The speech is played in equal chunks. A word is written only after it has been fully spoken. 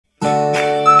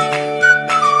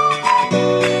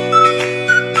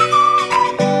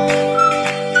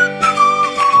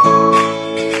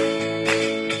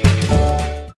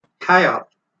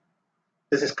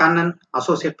This is Kannan,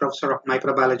 Associate Professor of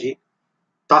Microbiology,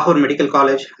 Tagore Medical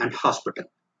College and Hospital.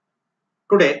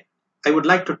 Today, I would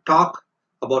like to talk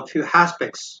about few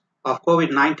aspects of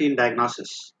COVID-19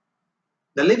 diagnosis.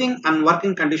 The living and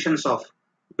working conditions of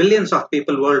billions of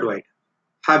people worldwide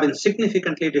have been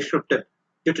significantly disrupted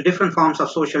due to different forms of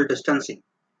social distancing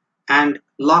and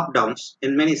lockdowns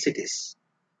in many cities.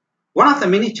 One of the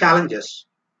many challenges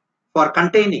for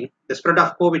containing the spread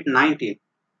of COVID-19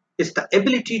 is the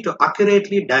ability to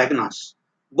accurately diagnose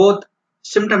both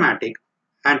symptomatic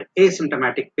and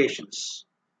asymptomatic patients.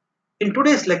 In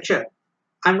today's lecture,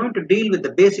 I'm going to deal with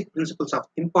the basic principles of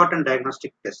important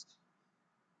diagnostic tests.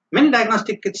 Many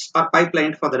diagnostic kits are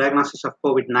pipelined for the diagnosis of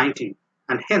COVID-19,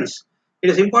 and hence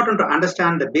it is important to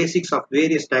understand the basics of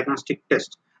various diagnostic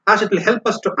tests, as it will help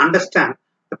us to understand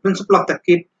the principle of the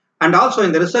kit, and also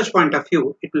in the research point of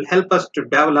view, it will help us to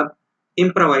develop,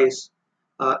 improvise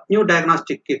new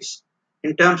diagnostic kits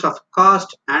in terms of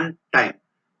cost and time.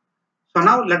 So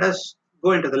now let us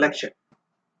go into the lecture.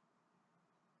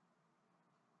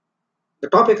 The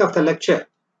topic of the lecture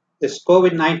is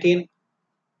COVID-19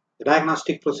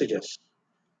 diagnostic procedures.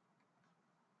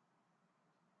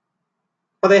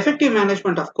 For the effective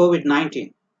management of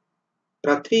COVID-19,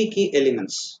 there are three key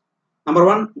elements. Number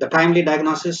one, the timely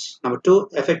diagnosis. Number two,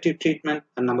 effective treatment.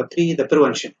 And number three, the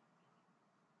prevention.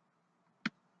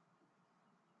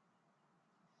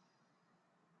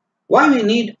 Why we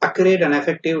need accurate and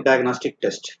effective diagnostic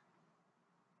test?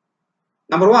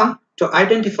 Number one, to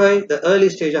identify the early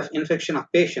stage of infection of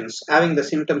patients having the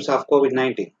symptoms of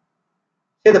COVID-19.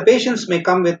 Say the patients may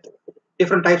come with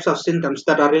different types of symptoms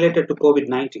that are related to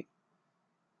COVID-19.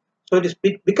 So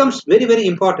it becomes very, very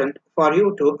important for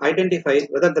you to identify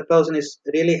whether the person is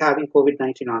really having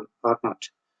COVID-19 or not.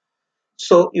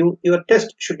 So your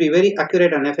test should be very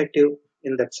accurate and effective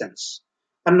in that sense.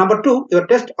 And number two, your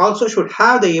test also should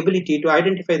have the ability to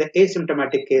identify the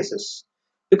asymptomatic cases,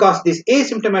 because these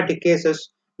asymptomatic cases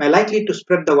may likely to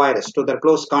spread the virus to their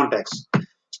close contacts.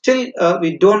 Still,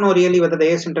 we don't know really whether the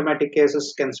asymptomatic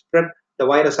cases can spread the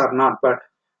virus or not,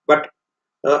 but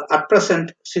at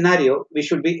present scenario, we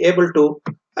should be able to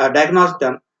diagnose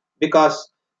them, because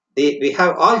we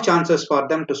have all chances for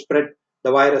them to spread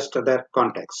the virus to their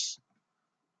contacts.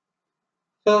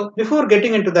 So before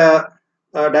getting into the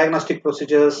diagnostic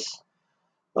procedures,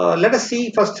 let us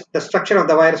see first the structure of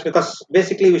the virus, because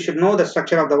basically we should know the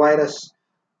structure of the virus.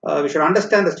 We should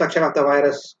understand the structure of the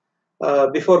virus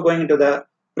before going into the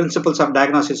principles of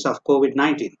diagnosis of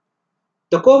COVID-19.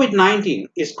 The COVID-19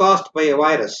 is caused by a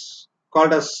virus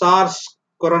called as SARS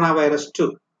coronavirus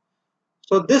 2.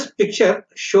 So this picture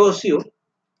shows you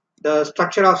the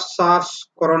structure of SARS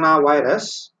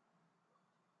coronavirus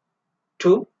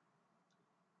 2.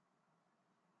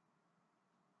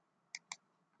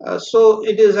 So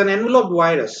it is an enveloped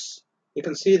virus. You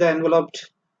can see the enveloped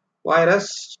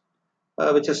virus,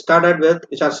 which is studded with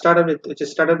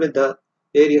the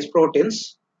various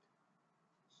proteins.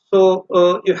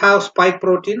 So you have spike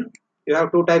protein. You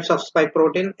have two types of spike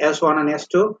protein, S1 and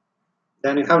S2.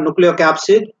 Then you have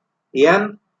nucleocapsid,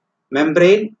 N,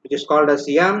 membrane, which is called as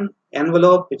M,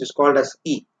 envelope, which is called as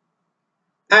E.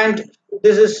 And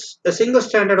this is a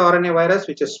single-stranded RNA virus,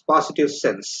 which is positive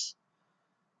sense.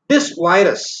 This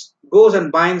virus goes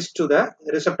and binds to the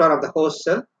receptor of the host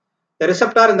cell. The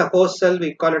receptor in the host cell,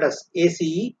 we call it as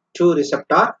ACE2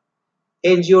 receptor,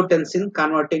 angiotensin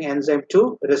converting enzyme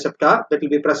 2 receptor, that will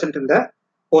be present in the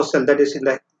host cell, that is in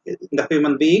the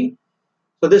human being.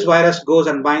 So this virus goes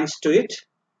and binds to it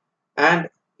and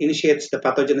initiates the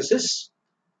pathogenesis.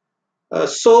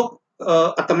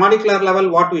 At the molecular level,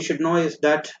 what we should know is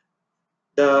that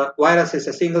the virus is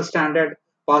a single-stranded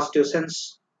positive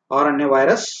sense RNA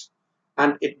virus,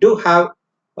 and it do have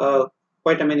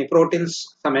quite a many proteins,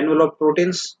 some envelope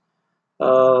proteins.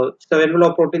 So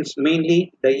envelope proteins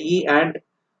mainly the E and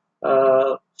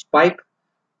spike,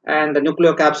 and the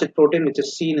nucleocapsid protein, which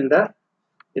is seen in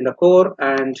the core,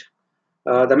 and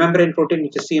the membrane protein,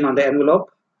 which is seen on the envelope.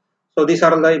 So these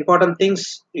are the important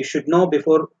things you should know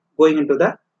before going into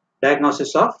the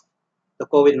diagnosis of the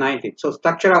COVID-19. So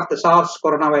structure of the SARS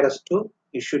coronavirus 2,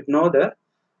 you should know the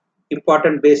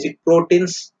important basic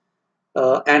proteins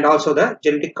and also the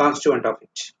genetic constituent of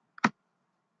it.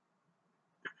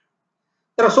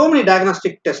 There are so many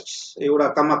diagnostic tests you would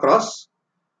have come across,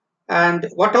 and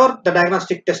whatever the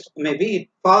diagnostic test may be, it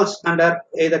falls under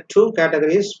either two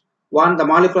categories. One, the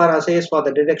molecular assays for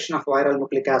the detection of viral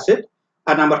nucleic acid,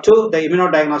 and number two, the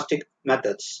immunodiagnostic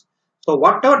methods. So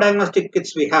whatever diagnostic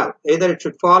kits we have, either it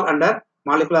should fall under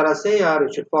molecular assay or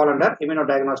it should fall under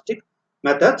immunodiagnostic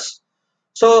methods.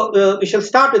 So we shall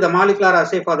start with the molecular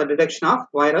assay for the detection of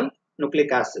viral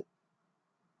nucleic acid.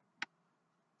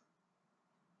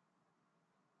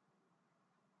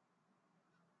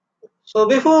 So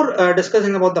before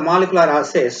discussing about the molecular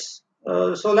assays,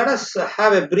 so let us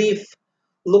have a brief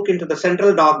look into the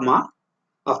central dogma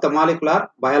of the molecular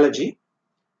biology.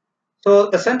 So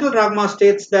the central dogma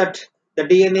states that the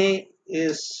DNA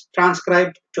is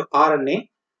transcribed to RNA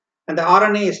and the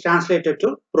RNA is translated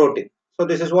to protein. So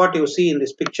this is what you see in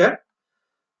this picture.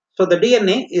 So the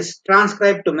DNA is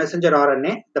transcribed to messenger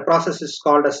RNA. The process is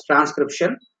called as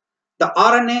transcription. The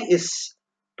RNA is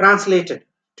translated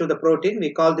to the protein.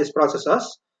 We call this process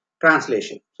as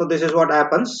translation. So this is what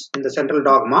happens in the central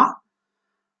dogma.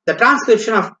 The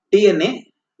transcription of DNA, I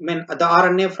mean the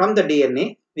RNA from the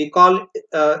DNA, we call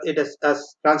it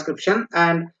as transcription,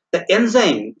 and the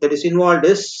enzyme that is involved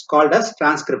is called as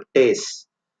transcriptase.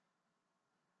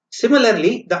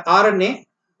 Similarly, the RNA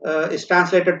is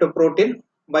translated to protein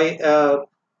by a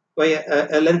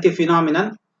lengthy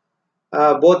phenomenon.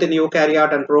 Both in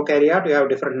eukaryote and prokaryote, we have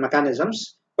different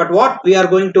mechanisms. But what we are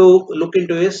going to look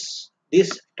into is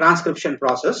this transcription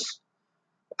process.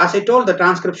 As I told, the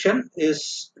transcription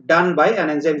is done by an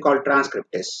enzyme called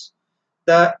transcriptase.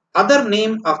 The other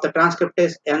name of the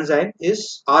transcriptase enzyme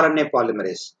is RNA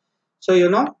polymerase. So you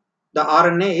know the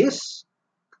RNA is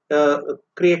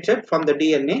created from the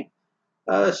DNA.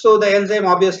 So the enzyme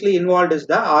obviously involved is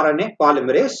the RNA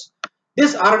polymerase.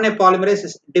 This RNA polymerase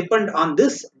is dependent on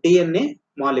this DNA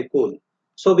molecule.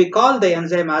 So we call the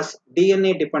enzyme as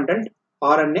DNA dependent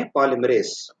RNA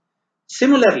polymerase.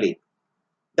 Similarly,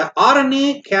 the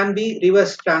RNA can be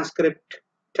reverse transcribed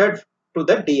to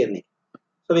the DNA.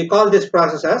 So we call this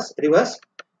process as reverse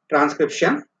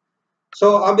transcription.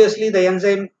 So obviously the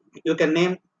enzyme you can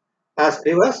name as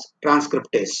reverse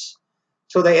transcriptase.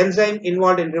 So the enzyme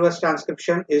involved in reverse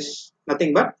transcription is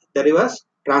nothing but the reverse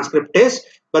transcriptase,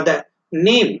 but the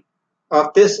name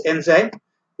of this enzyme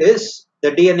is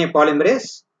the DNA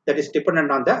polymerase that is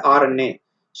dependent on the RNA.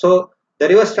 So the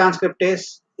reverse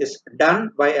transcriptase is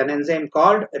done by an enzyme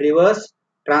called reverse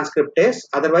transcriptase,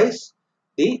 otherwise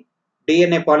the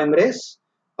DNA polymerase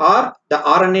or the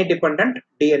RNA dependent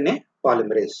DNA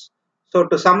polymerase. So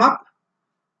to sum up,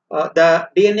 the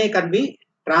DNA can be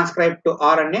transcribed to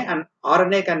RNA and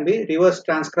RNA can be reverse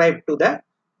transcribed to the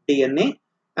DNA,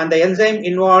 and the enzyme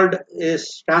involved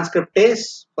is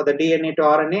transcriptase for the DNA to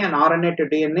RNA, and RNA to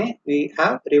DNA we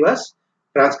have reverse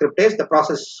transcriptase. The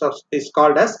process is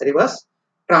called as reverse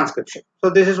transcription. So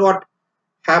this is what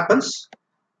happens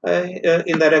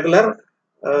in the regular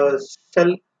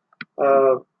cell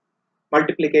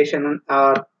multiplication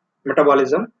or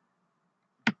metabolism.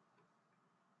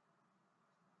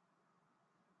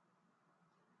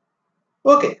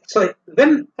 Okay, so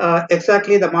when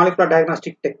exactly the molecular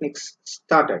diagnostic techniques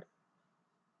started?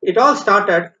 It all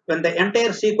started when the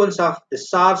entire sequence of the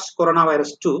SARS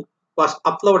coronavirus 2 was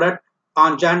uploaded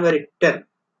on January 10,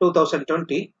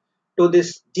 2020 to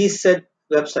this GSED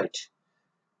website.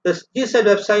 This GSED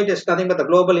website is nothing but the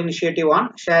global initiative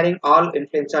on sharing all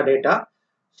influenza data.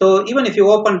 So even if you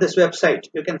open this website,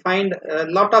 you can find a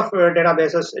lot of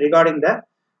databases regarding the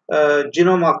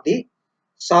genome of the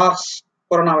SARS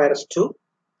coronavirus 2.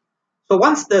 So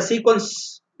once the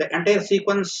sequence, the entire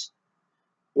sequence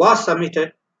was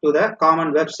submitted to the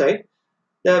common website,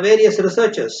 the various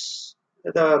researchers,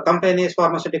 the companies,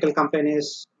 pharmaceutical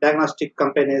companies, diagnostic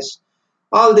companies,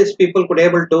 all these people could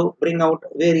able to bring out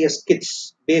various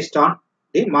kits based on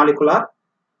the molecular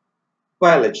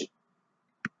biology.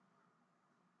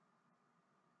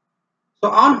 So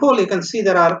on whole, you can see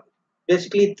there are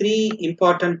basically three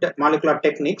important molecular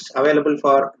techniques available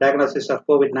for diagnosis of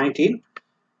COVID-19.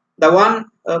 The one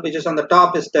which is on the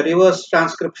top is the reverse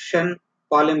transcription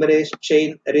polymerase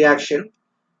chain reaction,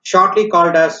 shortly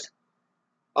called as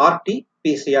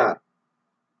RT-PCR.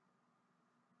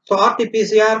 So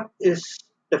RT-PCR is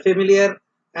the familiar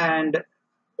and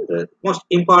most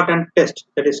important test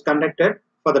that is conducted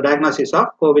for the diagnosis of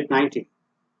COVID-19.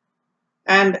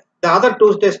 And the other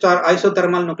two tests are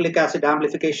isothermal nucleic acid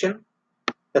amplification.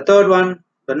 The third one,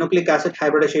 the nucleic acid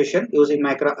hybridization using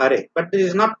microarray. But this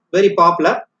is not very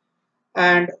popular.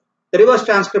 And the reverse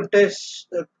transcription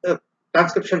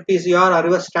PCR or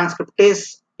reverse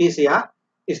transcriptase PCR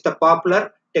is the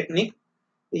popular technique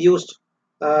used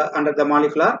under the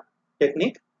molecular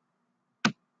technique.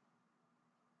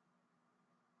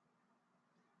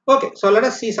 Okay, so let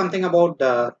us see something about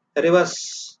the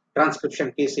reverse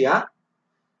transcription PCR.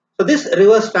 So this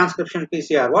reverse transcription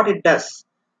PCR, what it does,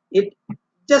 it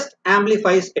just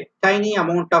amplifies a tiny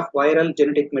amount of viral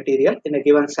genetic material in a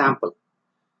given sample.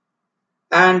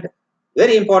 And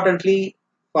very importantly,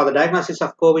 for the diagnosis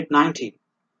of COVID-19,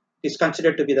 is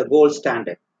considered to be the gold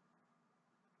standard.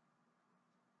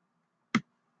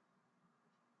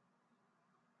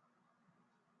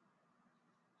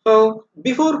 So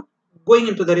before going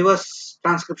into the reverse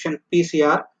transcription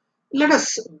PCR, let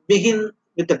us begin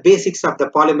with the basics of the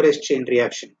polymerase chain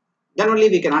reaction. Then only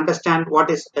we can understand what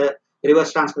is a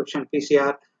reverse transcription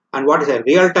PCR and what is a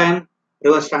real-time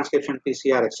reverse transcription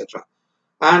PCR, etc.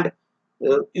 And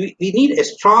we need a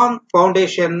strong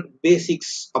foundation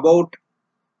basics about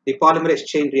the polymerase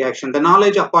chain reaction. The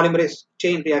knowledge of polymerase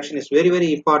chain reaction is very,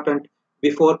 very important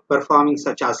before performing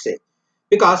such assay,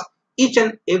 because each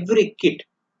and every kit,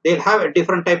 they'll have a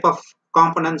different type of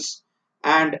components,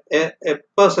 and a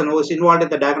person who is involved in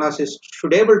the diagnosis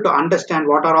should be able to understand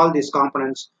what are all these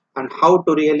components and how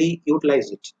to really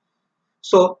utilize it.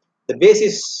 So the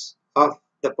basis of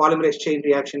the polymerase chain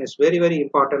reaction is very, very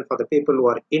important for the people who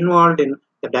are involved in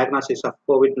the diagnosis of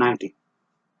COVID-19.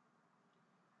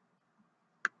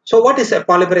 So what is a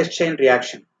polymerase chain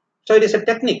reaction? So it is a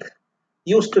technique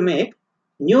used to make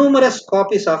numerous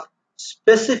copies of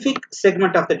specific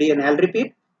segment of the DNA. I'll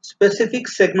repeat, specific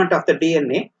segment of the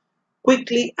DNA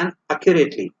quickly and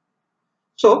accurately.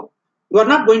 So you are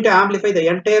not going to amplify the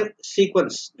entire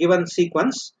sequence, given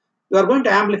sequence. You are going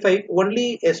to amplify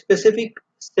only a specific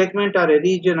segment or a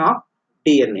region of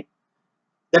DNA,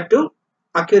 that too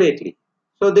accurately.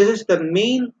 So this is the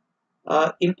main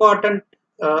important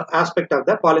aspect of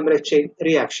the polymerase chain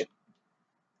reaction.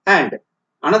 And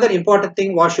another important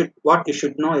thing what you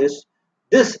should know is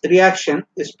this reaction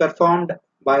is performed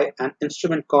by an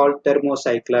instrument called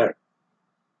thermocycler.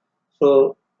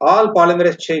 So all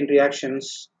polymerase chain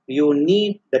reactions, you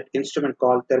need that instrument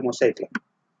called thermocycler.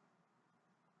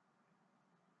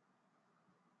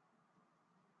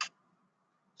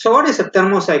 So what is a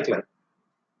thermocycler?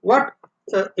 What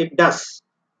it does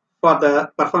for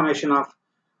the performation of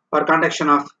or conduction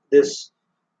of this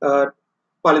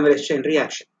polymerase chain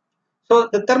reaction. So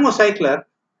the thermocycler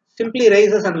simply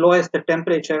raises and lowers the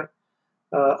temperature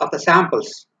of the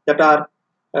samples that are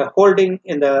holding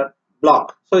in the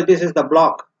block. So this is the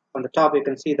block. On the top you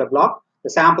can see the block. The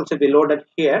samples will be loaded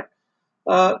here.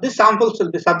 These samples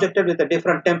will be subjected with the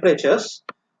different temperatures.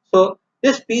 So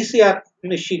this PCR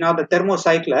machine or the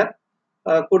thermocycler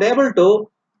could able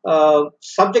to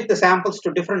subject the samples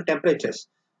to different temperatures.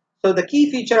 So the key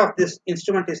feature of this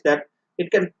instrument is that it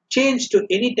can change to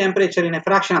any temperature in a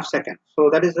fraction of a second.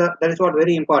 So that is what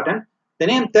very important. The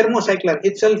name thermocycler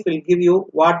itself will give you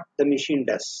what the machine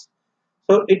does.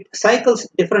 So it cycles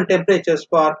different temperatures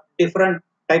for different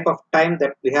type of time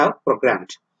that we have programmed.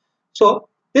 So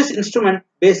this instrument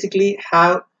basically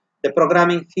have the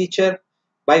programming feature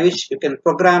by which you can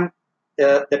program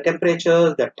the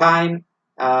temperatures, the time,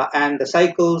 and the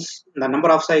cycles, the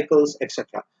number of cycles,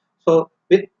 etc. So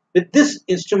with this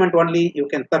instrument only you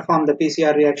can perform the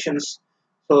PCR reactions.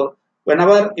 So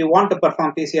whenever you want to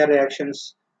perform PCR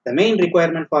reactions, the main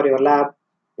requirement for your lab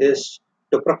is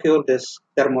to procure this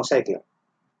thermocycler.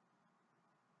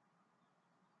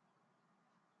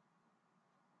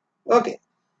 Okay,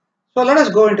 so let us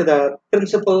go into the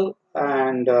principle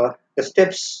and the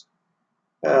steps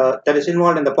that is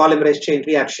involved in the polymerase chain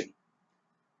reaction.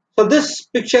 So this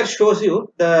picture shows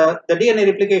you the DNA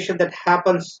replication that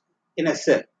happens in a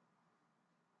cell.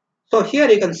 So here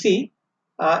you can see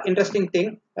interesting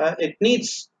thing. It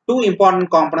needs two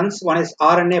important components. One is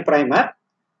RNA primer.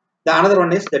 The another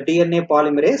one is the DNA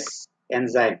polymerase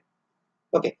enzyme.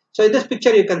 Okay. So in this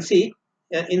picture you can see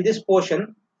in this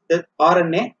portion the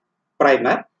RNA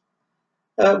primer.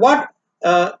 What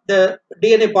the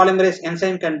DNA polymerase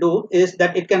enzyme can do is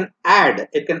that it can add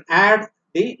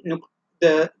the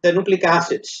nucleic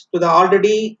acids to the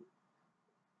already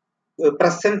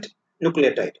present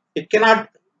nucleotide. It cannot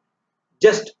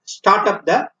just start up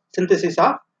the synthesis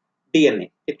of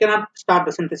DNA. It cannot start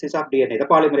the synthesis of DNA, the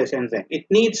polymerase enzyme. It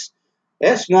needs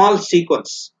a small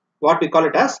sequence, what we call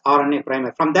it as RNA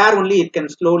primer. From there only it can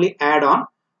slowly add on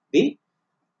the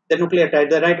nucleotide,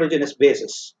 the nitrogenous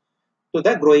bases to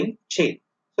the growing chain.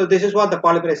 So this is what the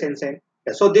polymerase enzyme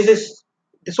does. So this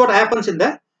is what happens in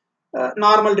the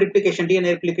normal replication,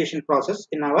 DNA replication process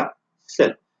in our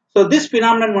cell. So this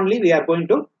phenomenon only we are going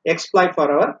to exploit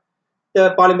for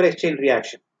the polymerase chain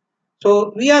reaction.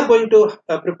 So we are going to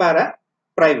prepare a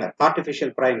primer,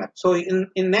 artificial primer. So in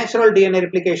natural DNA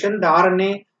replication, the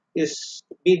RNA is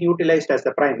being utilized as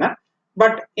the primer.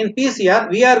 But in PCR,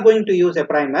 we are going to use a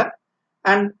primer,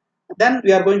 and then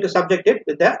we are going to subject it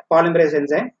with the polymerase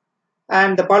enzyme,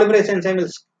 and the polymerase enzyme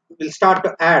will start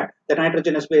to add the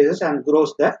nitrogenous bases and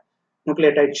grows the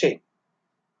nucleotide chain.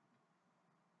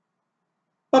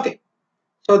 Okay,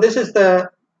 so this is the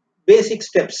basic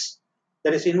steps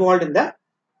that is involved in the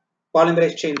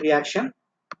polymerase chain reaction.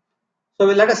 So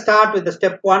let us start with the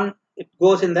step 1. It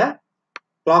goes in the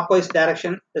clockwise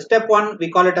direction. The step 1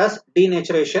 we call it as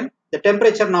denaturation. The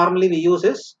temperature normally we use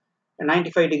is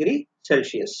 95 degree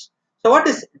Celsius. So what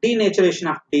is denaturation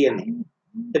of DNA?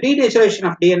 The denaturation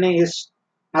of DNA is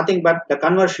nothing but the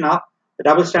conversion of the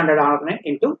double stranded RNA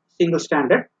into single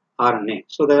stranded RNA.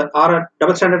 So the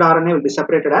double stranded RNA will be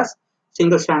separated as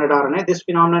single stranded RNA. This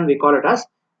phenomenon we call it as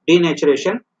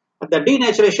denaturation. The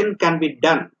denaturation can be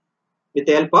done with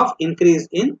the help of increase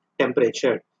in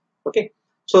temperature. Okay,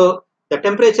 so the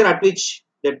temperature at which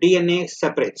the DNA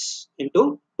separates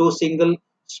into two single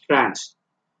strands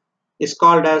is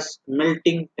called as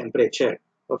melting temperature.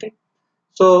 Okay,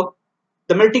 so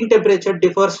the melting temperature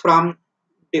differs from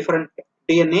different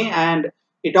DNA, and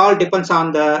it all depends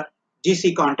on the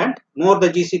GC content. More the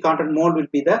GC content, more will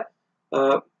be the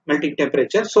melting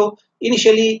temperature. So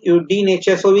initially you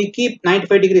denature, so we keep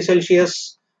 95 degrees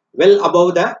Celsius well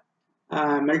above the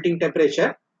melting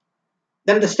temperature.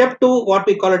 Then the step 2, what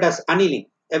we call it as annealing,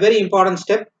 a very important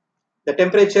step. The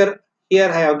temperature here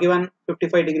I have given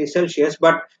 55 degrees Celsius,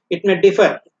 but it may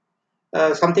differ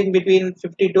something between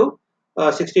 50 to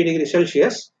 60 degrees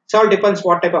Celsius. It all depends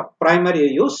what type of primer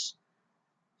you use.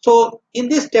 So in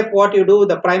this step, what you do,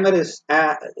 the primer is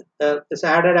added,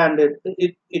 and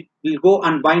it will go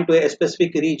and bind to a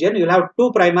specific region. You'll have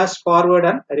two primers, forward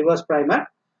and reverse primer.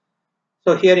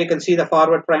 So here you can see the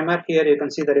forward primer. Here you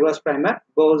can see the reverse primer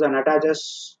goes and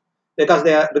attaches,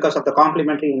 because of the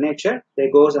complementary nature. They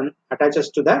goes and attaches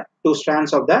to the two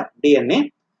strands of the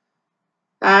DNA,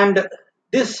 and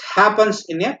this happens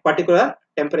in a particular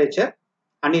temperature,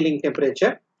 annealing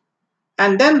temperature.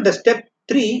 And then the step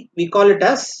 3, we call it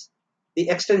as the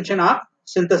extension or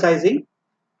synthesizing.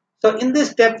 So in this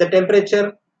step, the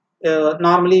temperature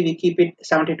normally we keep it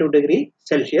 72 degrees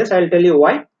Celsius. I will tell you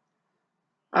why.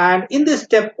 And in this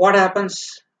step, what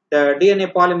happens? The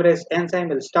DNA polymerase enzyme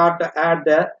will start to add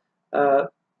the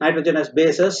nitrogenous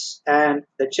bases, and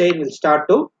the chain will start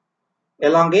to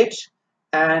elongate,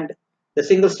 and the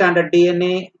single stranded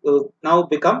DNA will now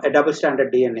become a double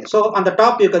stranded DNA. So on the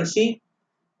top you can see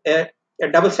a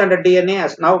double stranded DNA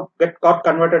has now got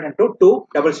converted into two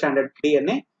double stranded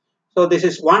DNA. So this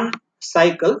is one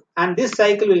cycle, and this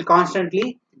cycle will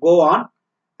constantly go on,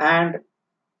 and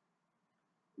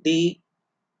the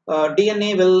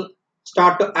DNA will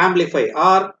start to amplify,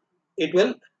 or it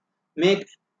will make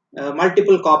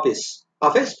multiple copies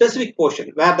of a specific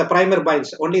portion where the primer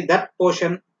binds. Only that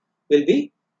portion will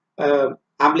be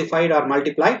amplified or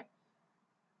multiplied,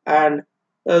 and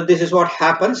this is what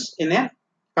happens in a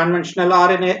conventional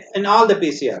RNA in all the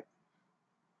PCR.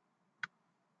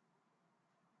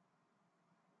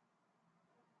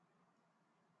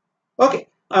 Okay,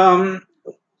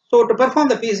 so to perform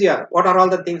the PCR, what are all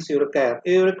the things you require?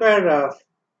 You require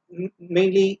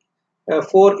mainly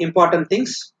 4 important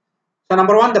things. So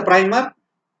number 1, the primer.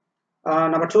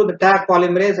 Number 2, the Tag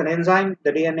polymerase, an enzyme,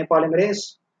 the DNA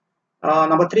polymerase.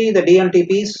 Number 3, the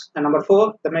DNTPs, and number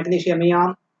 4, the magnesium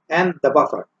ion and the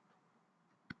buffer.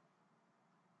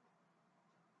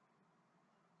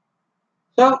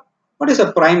 So what is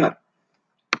a primer?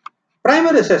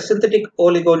 Primer is a synthetic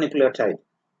oligonucleotide,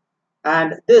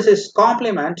 and this is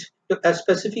complement to a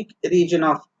specific region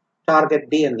of target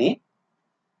DNA.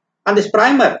 And this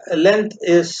primer length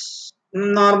is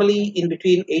normally in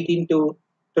between 18 to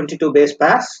 22 base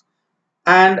pairs,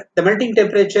 and the melting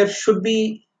temperature should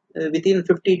be within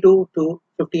 52 to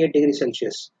 58 degrees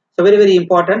Celsius. So very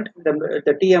important,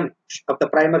 the TM of the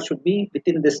primer should be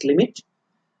within this limit.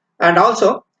 And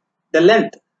also the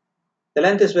length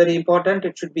is very important.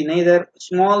 It should be neither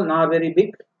small nor very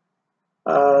big.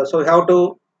 So we have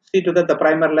to see to that the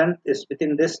primer length is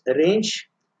within this range,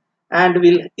 and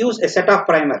we'll use a set of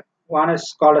primer. One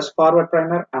is called as forward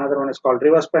primer, another one is called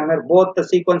reverse primer. Both the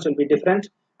sequence will be different,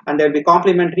 and they will be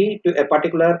complementary to a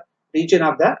particular region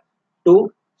of the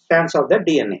two strands of the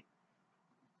DNA.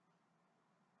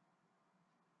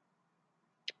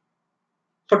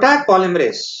 So Tag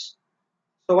polymerase.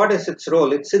 So what is its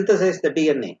role? It synthesizes the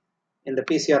DNA in the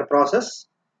PCR process.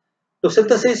 To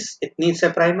synthesize, it needs a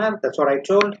primer. That's what I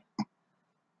told.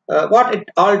 What it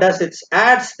all does, it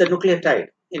adds the nucleotide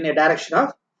in a direction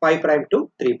of 5'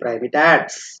 to 3'. It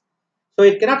adds. So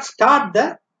it cannot start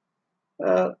the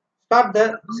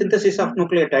synthesis of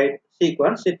nucleotide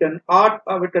sequence. It can what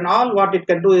it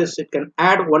can do is it can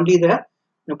add only the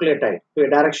nucleotide to a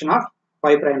direction of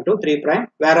 5' to 3'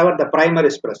 wherever the primer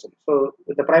is present. So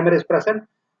if the primer is present,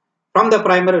 from the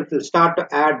primer it will start to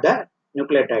add the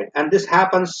nucleotide, and this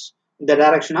happens in the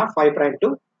direction of 5'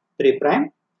 to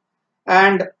 3'.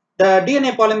 And the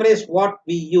DNA polymerase what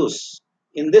we use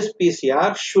in this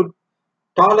PCR should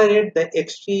tolerate the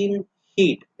extreme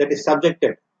heat that is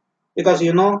subjected, because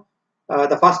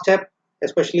the first step,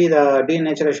 especially the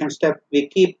denaturation step, we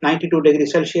keep 92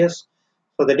 degrees Celsius.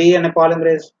 So the DNA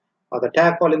polymerase or the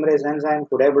Tag polymerase enzyme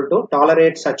could able to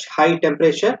tolerate such high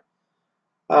temperature.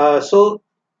 So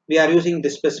we are using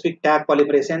this specific Tag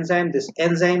polymerase enzyme. This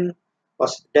enzyme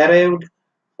was derived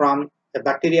from a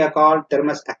bacteria called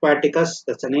Thermus aquaticus.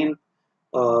 That's the name,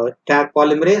 Tag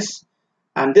polymerase.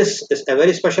 And this is a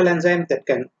very special enzyme that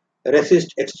can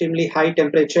resist extremely high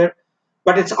temperature,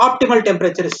 but its optimal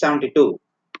temperature is 72.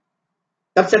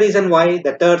 That's the reason why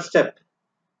the third step,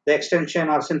 the extension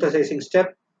or synthesizing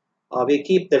step, we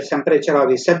keep the temperature, or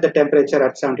we set the temperature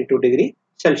at 72 degrees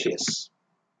Celsius.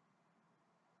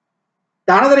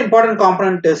 The another important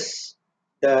component is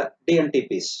the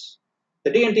DNTPs.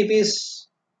 The DNTPs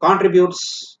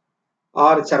contributes,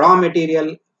 or it's a raw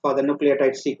material for the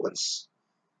nucleotide sequence.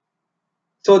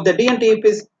 So the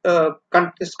DNTPs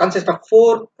consist of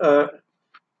 4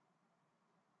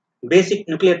 basic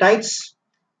nucleotides.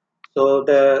 So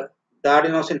the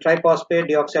adenosine triphosphate,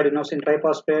 deoxyadenosine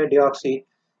triphosphate,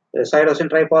 deoxycytosine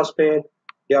triphosphate,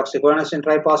 deoxyguanosine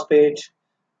triphosphate,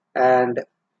 and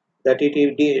the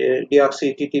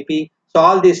deoxy TTP. So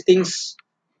all these things,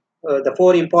 the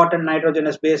 4 important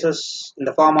nitrogenous bases in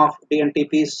the form of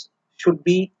DNTPs should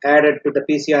be added to the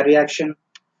PCR reaction,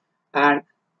 and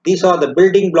these are the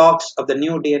building blocks of the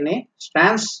new DNA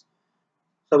strands.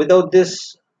 So without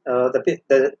this,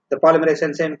 the polymerase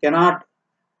enzyme cannot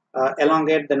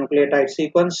elongate the nucleotide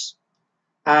sequence.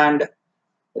 And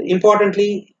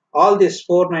importantly, all these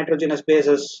 4 nitrogenous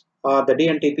bases, the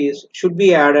DNTPs, should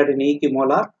be added in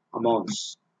equimolar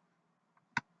amounts.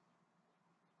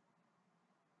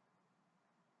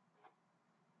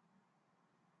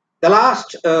 The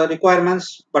last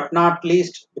requirements, but not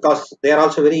least, because they are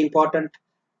also very important,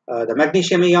 the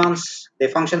magnesium ions, they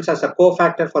function as a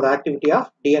cofactor for the activity of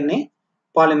DNA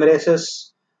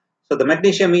polymerases. So the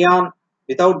magnesium ion,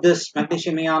 without this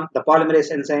magnesium ion, the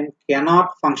polymerase enzyme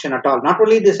cannot function at all. Not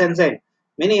only this enzyme,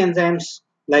 many enzymes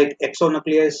like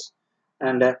exonuclease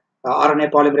and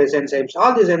RNA polymerase enzymes,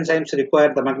 all these enzymes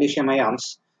require the magnesium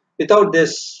ions. Without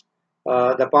this,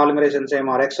 the polymerase enzyme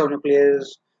or exonuclease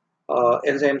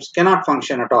enzymes cannot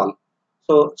function at all.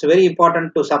 So it's very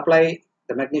important to supply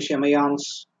the magnesium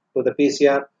ions to the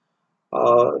PCR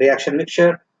reaction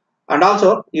mixture. And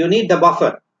also you need the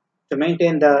buffer to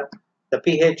maintain the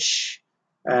pH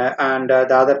and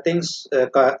the other things,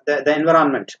 the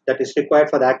environment that is required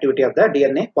for the activity of the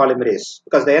DNA polymerase,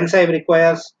 because the enzyme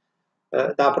requires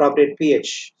the appropriate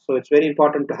pH. So it's very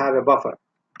important to have a buffer.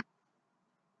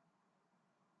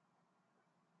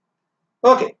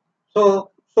 Okay,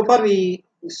 so far we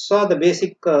saw the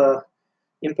basic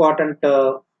important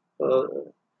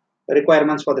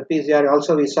requirements for the PCR.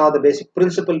 Also we saw the basic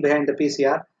principle behind the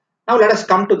PCR. Now let us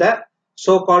come to the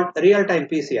so-called real-time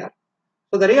PCR.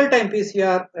 So the real-time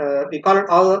PCR, we call it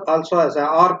also as a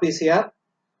RPCR,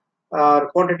 or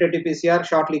quantitative PCR,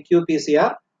 shortly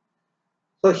qPCR.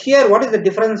 So here, what is the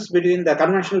difference between the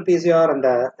conventional PCR and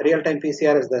the real-time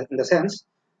PCR is in the sense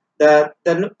the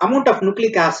amount of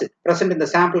nucleic acid present in the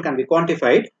sample can be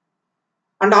quantified,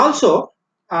 and also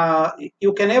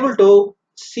you can able to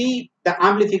see the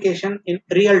amplification in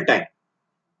real time.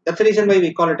 That's the reason why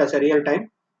we call it as a real-time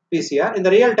PCR. In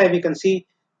the real time, you can see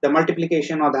the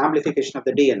multiplication or the amplification of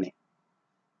the DNA.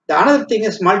 The another thing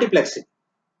is multiplexing.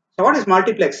 So what is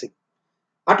multiplexing?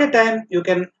 At a time, you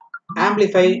can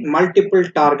amplify multiple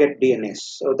target DNAs.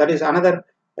 So that is another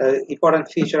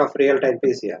important feature of real-time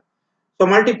PCR. So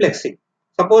multiplexing.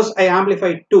 Suppose I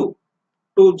amplify two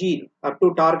gene or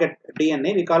 2 target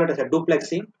DNA, we call it as a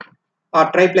duplexing, or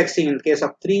triplexing in case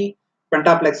of 3,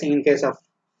 pentaplexing in case of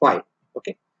 5.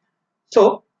 Okay.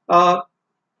 So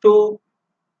to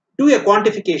do a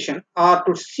quantification or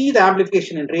to see the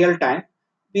amplification in real time,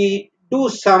 we do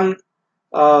some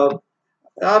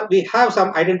we have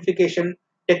some identification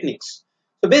techniques.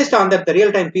 So based on that, the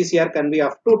real-time PCR can be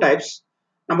of 2 types.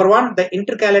 Number 1, the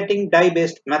intercalating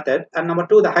dye-based method, and number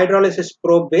 2, the hydrolysis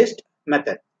probe-based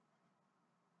method.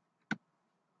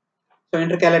 So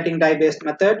intercalating dye-based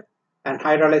method and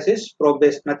hydrolysis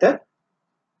probe-based method.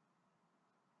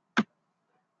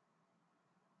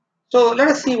 So let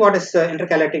us see what is the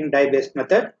intercalating dye-based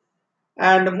method.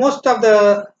 And most of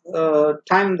the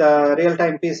time, the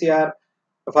real-time PCR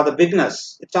for the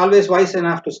beginners, it's always wise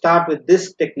enough to start with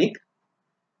this technique.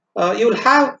 You will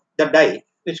have the dye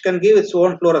which can give its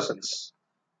own fluorescence.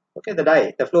 Okay,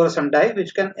 the fluorescent dye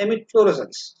which can emit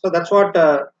fluorescence. So that's what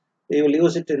we will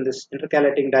use it in this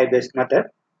intercalating dye-based method.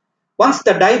 Once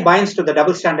the dye binds to the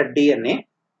double-stranded DNA,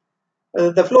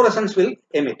 the fluorescence will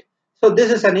emit. So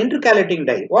this is an intercalating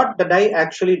dye. What the dye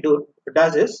actually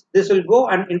does is, this will go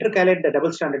and intercalate the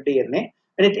double-stranded DNA.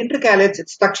 When it intercalates,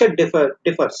 its structure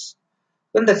differs.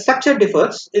 When the structure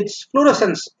differs, its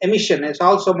fluorescence emission is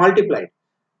also multiplied.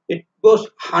 It goes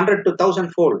 100 to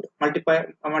 1000 fold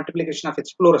multiplication of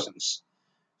its fluorescence.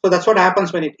 So that's what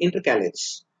happens when it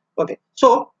intercalates. Okay,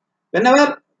 so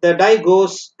whenever the dye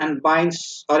goes and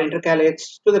binds or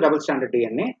intercalates to the double stranded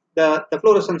DNA, the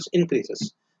fluorescence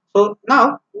increases. So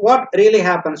now what really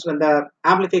happens when the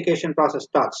amplification process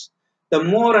starts? The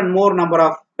more and more number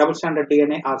of double stranded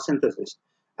DNA are synthesized,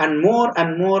 and more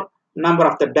number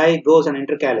of the dye goes and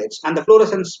intercalates, and the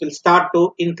fluorescence will start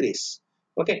to increase.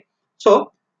 Okay,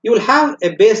 so you will have a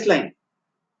baseline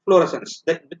fluorescence,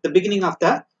 the beginning of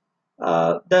the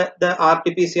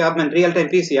RT-PCR and real-time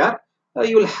PCR.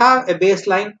 You will have a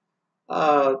baseline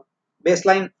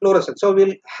fluorescence. So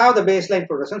we'll have the baseline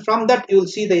fluorescence. From that, you will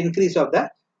see the increase of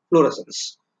the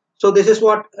fluorescence. So this is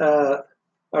what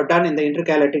are done in the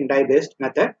intercalating dye-based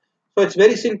method. So it's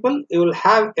very simple. You will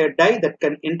have a dye that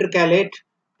can intercalate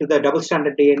to the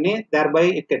double-stranded DNA. Thereby,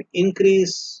 it can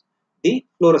increase the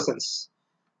fluorescence.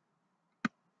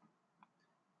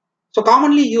 So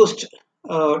commonly used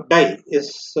dye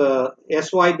is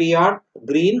SYBR,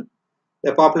 green,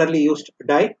 the popularly used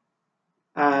dye.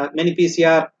 Many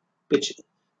PCR which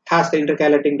has the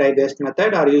intercalating dye-based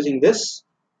method are using this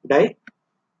dye.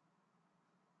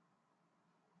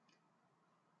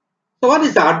 So what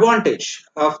is the advantage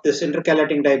of this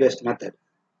intercalating dye-based method?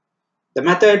 The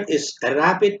method is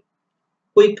rapid,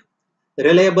 quick,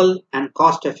 reliable, and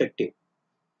cost-effective.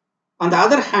 On the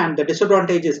other hand, the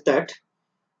disadvantage is that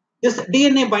this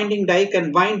DNA binding dye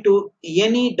can bind to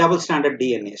any double-stranded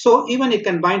DNA. So even it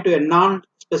can bind to a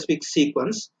non-specific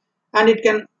sequence, and it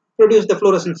can produce the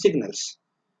fluorescent signals.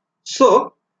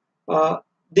 So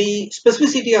the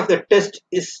specificity of the test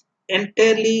is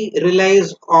entirely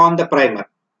relies on the primer.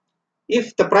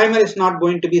 If the primer is not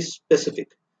going to be specific,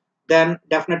 then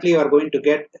definitely you are going to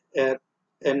get a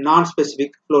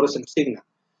non-specific fluorescent signal.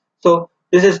 So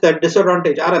this is the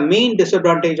disadvantage or a main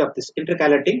disadvantage of this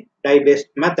intercalating dye-based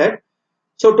method.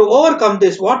 So to overcome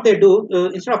this, what they do,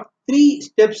 instead of 3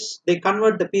 steps, they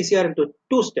convert the PCR into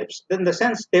 2 steps. In the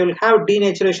sense, they will have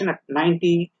denaturation at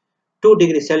 92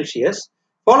 degrees Celsius.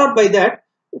 Followed by that,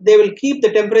 they will keep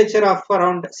the temperature of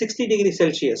around 60 degrees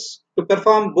Celsius to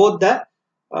perform both the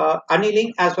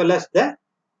annealing as well as the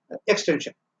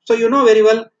extension. So you know very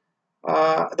well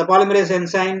the polymerase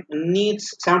enzyme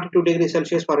needs 72 degrees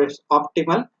Celsius for its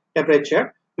optimal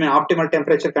temperature, optimal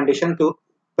temperature condition to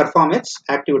perform its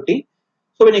activity.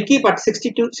 So when you keep at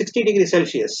 60 degrees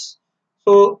Celsius,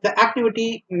 so the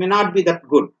activity may not be that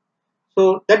good.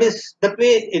 So that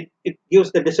way it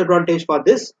gives the disadvantage for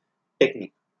this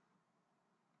technique.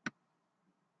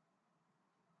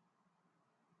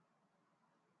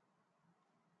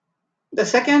 The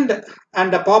second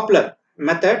and the popular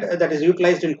method that is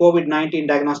utilized in COVID-19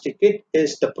 diagnostic kit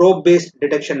is the probe-based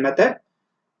detection method.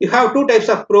 You have 2 types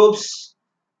of probes.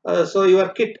 So your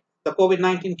kit, the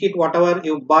COVID-19 kit, whatever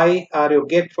you buy or you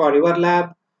get for your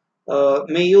lab,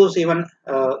 may use even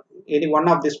any one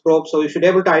of these probes. So you should be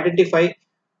able to identify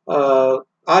or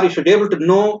you should be able to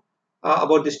know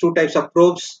about these 2 types of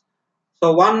probes.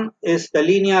 So one is the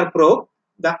linear probe,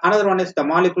 the another one is the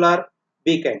molecular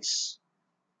beacons.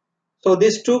 So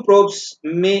these 2 probes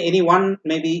any one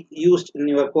may be used in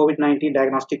your COVID-19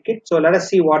 diagnostic kit. So let us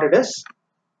see what it is.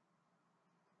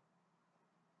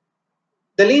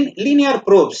 The linear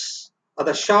probes are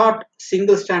the short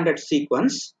single-stranded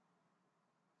sequence,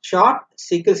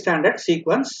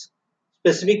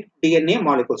 specific DNA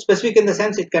molecule. Specific in the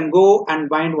sense it can go and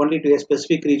bind only to a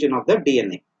specific region of the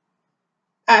DNA.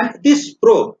 And this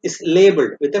probe is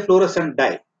labeled with a fluorescent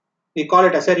dye. We call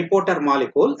it as a reporter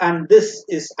molecule, and this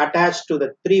is attached to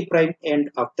the 3'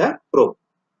 end of the probe.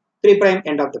 3'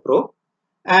 end of the probe,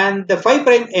 and the 5'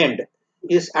 end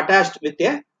is attached with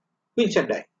a quencher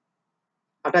dye.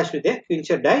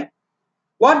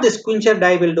 What this quencher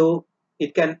dye will do,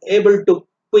 it can able to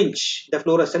quench the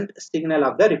fluorescent signal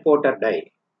of the reporter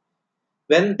dye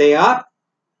when they are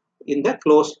in the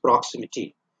close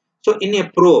proximity. So in a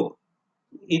probe,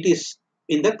 it is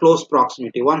in the close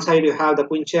proximity. One side you have the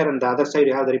quencher and the other side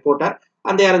you have the reporter,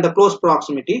 and they are in the close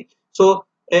proximity. So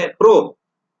a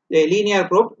linear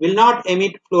probe will not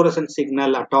emit fluorescent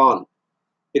signal at all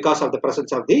because of the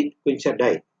presence of the quencher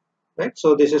dye. Right.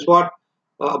 So this is what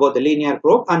about the linear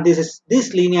probe, and this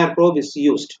linear probe is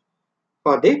used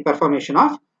for the performation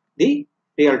of the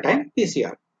real-time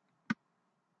PCR.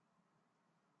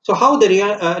 So how the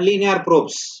linear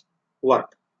probes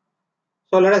work?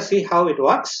 So let us see how it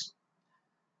works.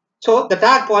 So the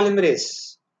Tag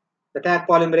polymerase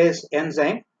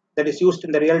enzyme that is used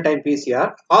in the real-time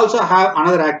PCR also have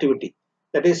another activity.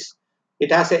 That is,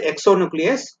 it has a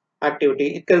exonuclease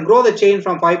activity. It can grow the chain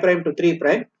from 5' to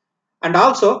 3', and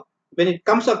also when it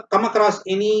come across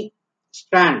any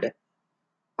strand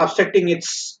obstructing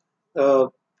its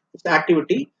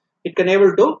activity, it can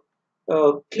able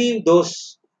to cleave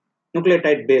those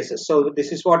nucleotide bases. So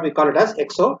this is what we call it as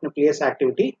exonuclease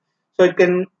activity. So it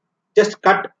can just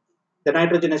cut the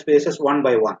nitrogenous bases one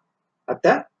by one at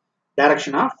the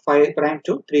direction of 5'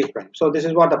 to 3'. So this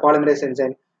is what the polymerase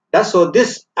enzyme does. So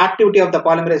this activity of the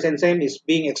polymerase enzyme is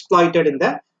being exploited in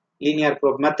the linear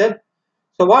probe method.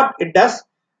 So what it does,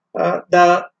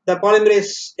 the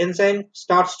polymerase enzyme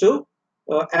starts to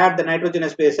add the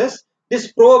nitrogenous bases.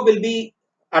 This probe will be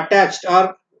attached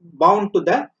or bound to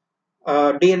the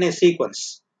DNA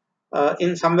sequence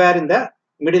in somewhere in the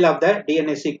middle of the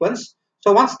DNA sequence.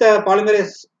 So once the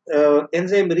polymerase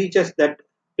enzyme reaches that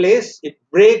place, it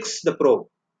breaks the probe.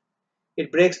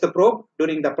 It breaks the probe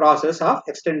during the process of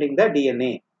extending the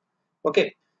DNA.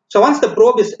 Okay. So once the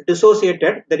probe is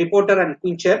dissociated, the reporter and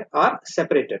quencher are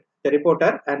separated. The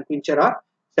reporter and quencher are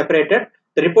separated.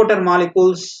 The reporter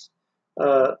molecules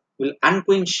will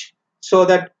unquench so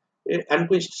that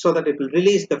it will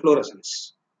release the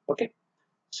fluorescence. Okay.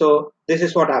 So this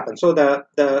is what happens. So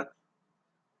the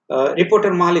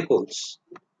reporter molecules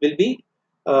will be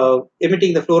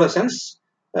emitting the fluorescence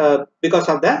because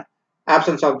of the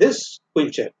absence of this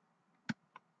quencher.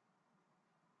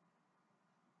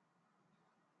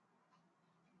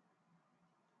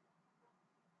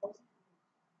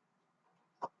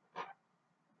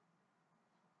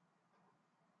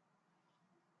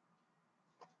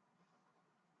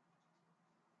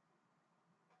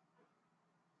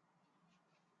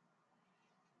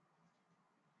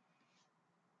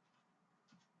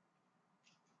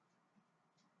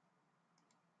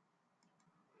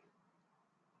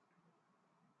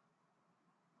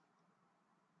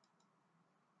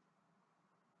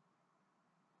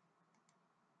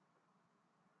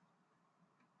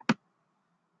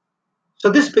 So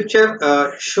this picture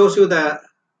shows you the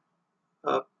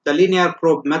linear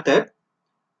probe method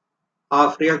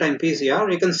of real-time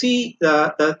PCR. You can see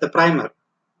the primer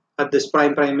at this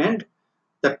prime end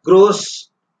that grows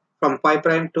from 5'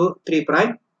 to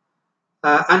 3',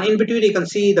 and in between you can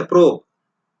see the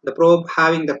probe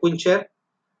having the quencher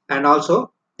and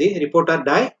also the reporter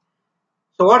dye.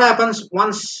 So what happens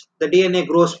once the DNA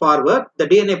grows forward? The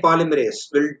DNA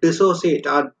polymerase will dissociate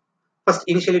or first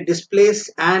initially displace,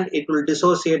 and it will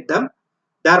dissociate them,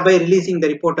 thereby releasing the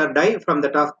reporter dye from the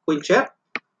top quencher.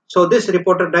 So this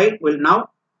reporter dye will now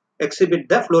exhibit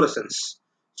the fluorescence.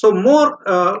 So more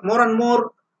and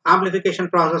more amplification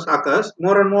process occurs,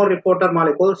 more and more reporter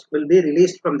molecules will be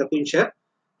released from the quencher,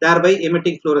 thereby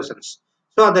emitting fluorescence.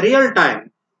 So at the real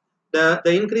time, the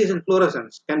increase in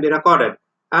fluorescence can be recorded,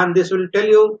 and this will tell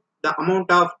you the amount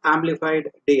of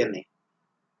amplified DNA.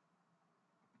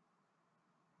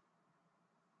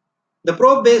 The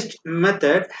probe-based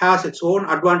method has its own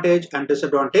advantage and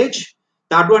disadvantage.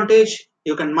 The advantage,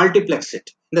 you can multiplex it.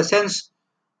 In the sense,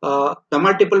 the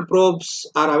multiple probes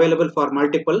are available for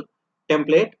multiple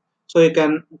template. So you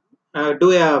can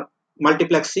do a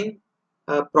multiplexing,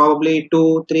 probably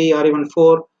 2, 3, or even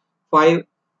 4, 5.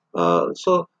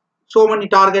 So many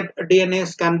target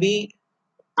DNAs can be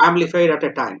amplified at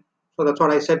a time. So that's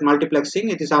what I said,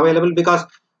 multiplexing. It is available because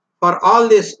for all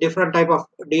these different type of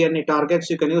DNA targets,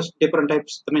 you can use different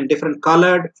types, different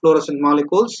colored fluorescent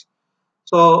molecules.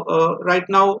 So right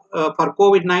now for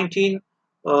COVID-19,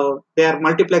 they are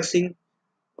multiplexing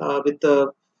with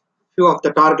a few of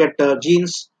the target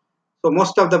genes. So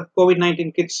most of the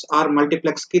COVID-19 kits are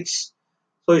multiplex kits.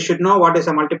 So you should know what is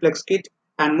a multiplex kit.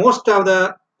 And most of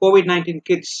the COVID-19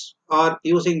 kits are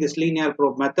using this linear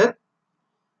probe method.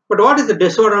 But what is the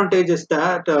disadvantage is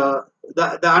that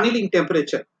the annealing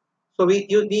temperature. So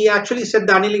we actually set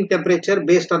the annealing temperature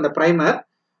based on the primer,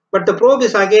 but the probe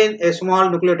is again a small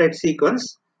nucleotide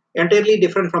sequence, entirely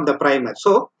different from the primer.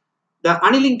 So the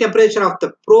annealing temperature of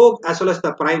the probe as well as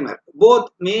the primer both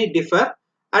may differ,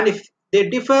 and if they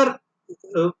differ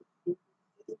uh,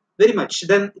 very much,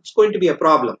 then it's going to be a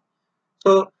problem.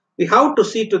 So we have to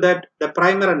see to that the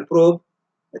primer and probe,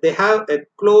 they have a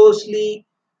closely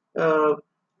uh,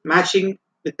 matching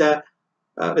with the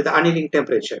annealing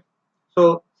temperature.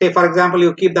 So say for example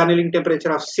you keep the annealing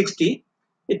temperature of 60,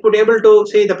 it would able to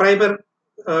say the primer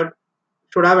uh,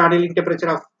 should have annealing temperature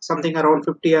of something around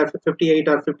 50 or 58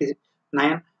 or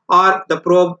 59, or the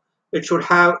probe it should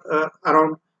have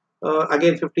around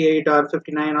again 58 or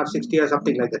 59 or 60 or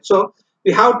something like that. So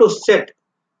we have to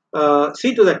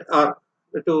see to that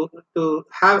to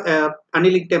have a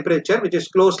annealing temperature which is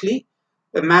closely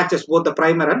matches both the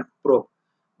primer and probe.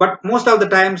 But most of the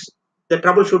times the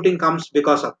troubleshooting comes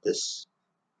because of this.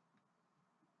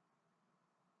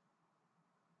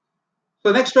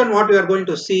 So next one what we are going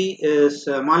to see is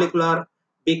molecular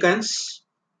beacons.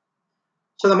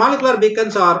 So the molecular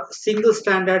beacons are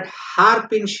single-stranded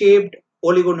hairpin-shaped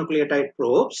oligonucleotide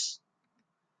probes.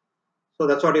 So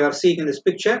that's what you are seeing in this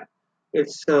picture. It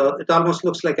almost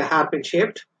looks like a hairpin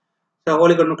shaped. So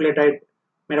oligonucleotide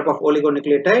made up of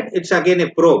oligonucleotide. It's again a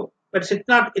probe, but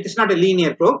it is not a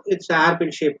linear probe. It's a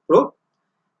hairpin shaped probe.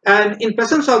 And in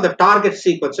presence of the target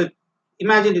sequence, so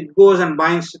imagine it goes and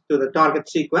binds to the target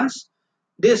sequence.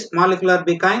 These molecular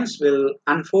beacons will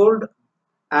unfold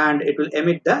and it will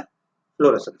emit the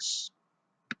fluorescence.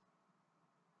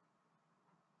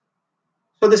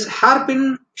 So this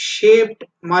hairpin shaped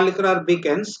molecular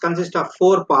beacons consist of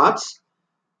 4 parts.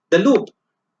 The loop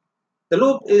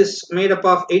is made up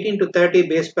of 18 to 30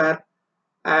 base pair,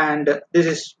 and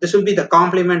this will be the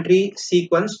complementary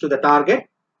sequence to the target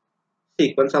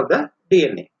sequence of the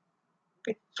DNA.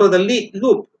 Okay. So the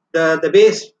loop, the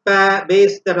base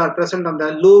that are present on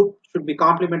the loop should be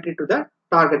complementary to the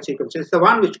target sequence. It's the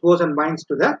one which goes and binds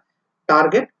to the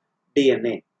target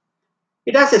DNA.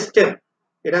 It has a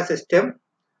stem.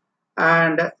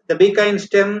 And the beacon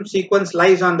stem sequence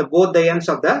lies on both the ends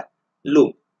of the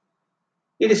loop.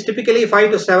 It is typically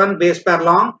 5 to 7 base pair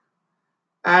long,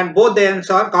 and both the ends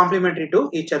are complementary to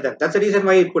each other. That's the reason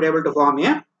why it could able to form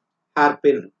a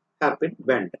hairpin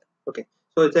bend. Okay,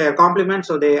 so it's a complement,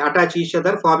 so they attach each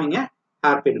other, forming a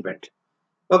hairpin bend.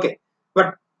 Okay,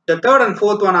 but the third and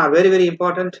fourth one are very, very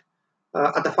important.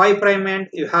 At the 5' end,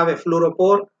 you have a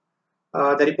fluoropore,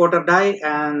 the reporter dye,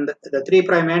 and the 3'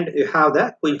 end, you have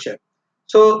the quencher.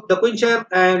 So the quencher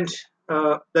and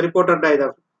the reporter dye,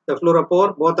 the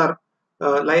fluoropore, both are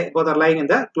lying in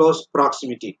the close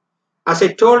proximity. As I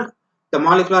told, the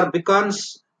molecular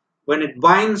beacons, when it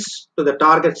binds to the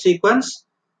target sequence,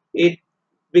 it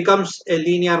becomes a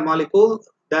linear molecule,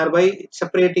 thereby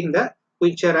separating the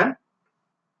quencher and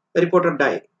the reporter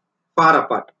dye far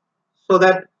apart, so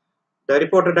that the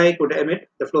reporter dye could emit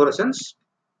the fluorescence.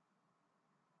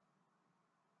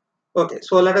 Okay,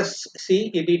 so let us see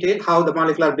in detail how the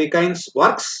molecular beacons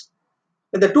works.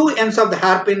 When the two ends of the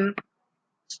hairpin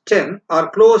stem are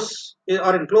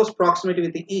in close proximity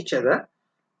with each other,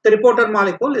 the reporter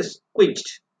molecule is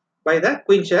quenched by the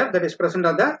quencher that is present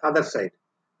on the other side,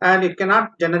 and it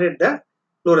cannot generate the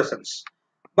fluorescence.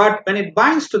 But when it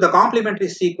binds to the complementary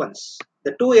sequence,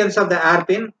 the two ends of the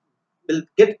hairpin will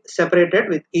get separated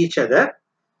with each other,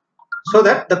 so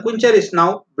that the quencher is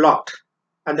now blocked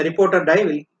and the reporter dye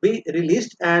will be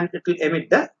released and it will emit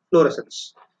the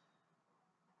fluorescence.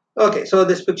 Okay, so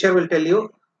this picture will tell you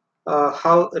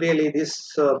how really these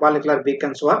molecular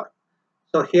beacons work.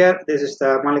 So here, this is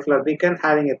the molecular beacon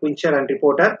having a quencher and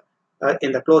reporter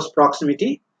in the close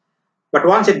proximity. But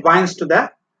once it binds to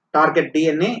the target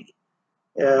DNA,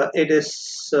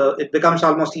 it becomes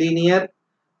almost linear.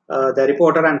 The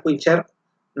reporter and quencher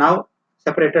now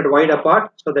separated wide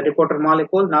apart. So the reporter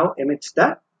molecule now emits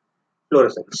the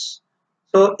fluorescence.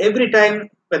 So every time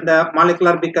when the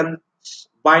molecular beacon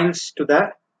binds to the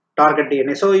target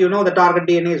DNA, so you know the target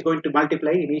DNA is going to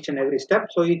multiply in each and every step.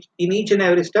 So in each and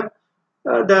every step,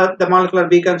 the molecular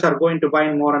beacons are going to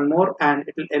bind more and more, and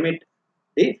it will emit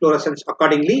the fluorescence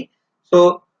accordingly.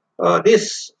 So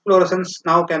this fluorescence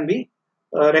now can be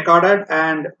recorded,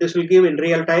 and this will give in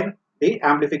real time the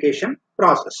amplification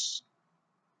process.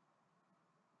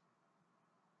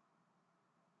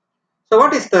 So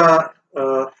what is the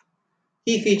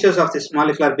key features of these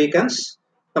molecular beacons?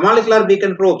 The molecular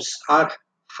beacon probes are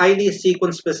highly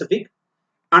sequence specific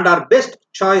and are best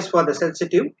choice for the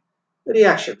sensitive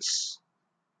reactions.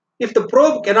 If the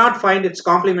probe cannot find its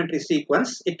complementary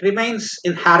sequence, it remains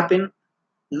in hairpin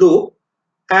loop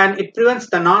and it prevents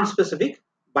the non-specific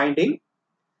binding.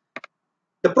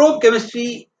 The probe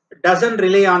chemistry doesn't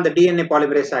rely on the DNA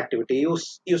polymerase activity.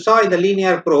 You saw in the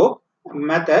linear probe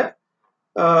method,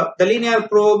 the linear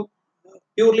probe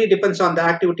purely depends on the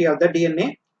activity of the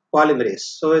DNA polymerase.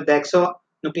 So the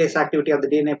exonuclease activity of the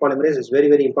DNA polymerase is very,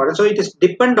 very important. So it is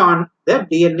dependent on the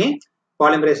DNA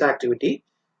polymerase activity.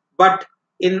 But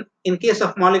in case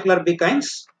of molecular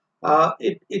beacons,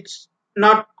 it's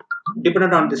not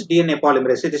dependent on this DNA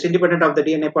polymerase. It is independent of the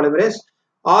DNA polymerase.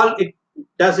 All it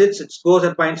does is it goes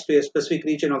and binds to a specific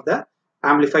region of the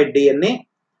amplified DNA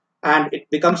and it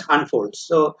becomes unfolds.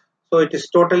 So it is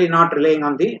totally not relying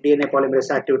on the DNA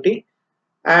polymerase activity.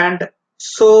 And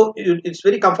so it's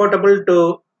very comfortable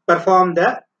to perform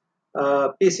the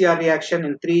PCR reaction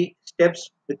in 3 steps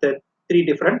with the 3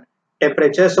 different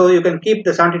temperatures. So you can keep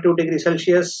the 72 degrees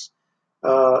Celsius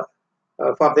for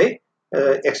the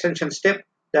extension step.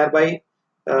 Thereby,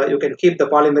 you can keep the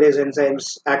polymerase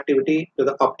enzymes activity to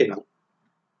the optimal.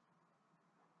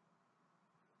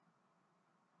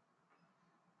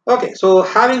 Okay, so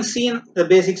having seen the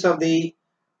basics of the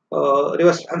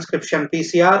reverse transcription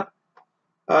PCR.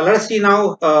 Let us see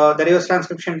now the reverse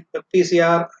transcription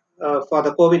PCR for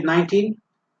the COVID-19.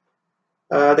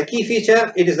 The key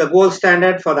feature, it is the gold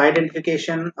standard for the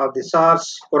identification of the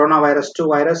SARS coronavirus 2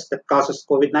 virus that causes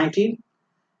COVID-19.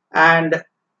 And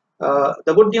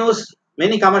the good news,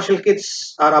 many commercial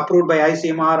kits are approved by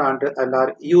ICMR and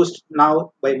are used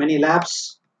now by many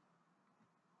labs.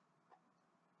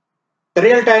 The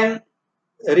real-time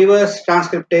reverse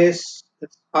transcriptase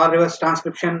or reverse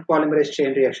transcription polymerase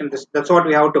chain reaction, that's what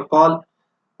we have to call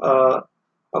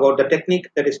about the technique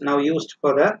that is now used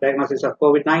for the diagnosis of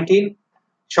COVID-19,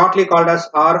 shortly called as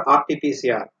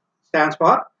RT-PCR, stands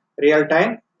for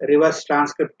real-time reverse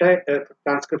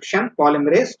transcription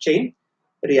polymerase chain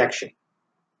reaction.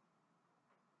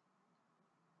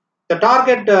 The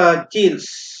target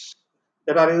genes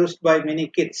that are used by many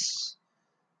kits.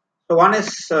 So one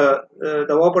is the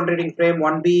open reading frame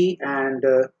 1B and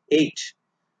 8.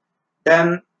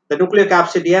 Then the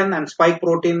nucleocapsid N and spike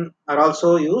protein are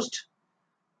also used.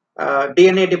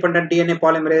 DNA-dependent DNA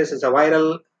polymerase is a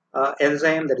viral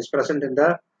enzyme that is present in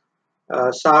the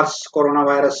SARS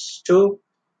coronavirus 2.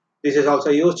 This is also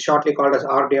used, shortly called as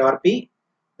RDRP.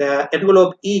 The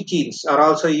envelope E genes are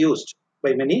also used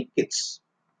by many kits.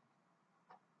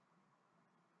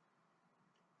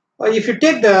 If you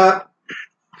take the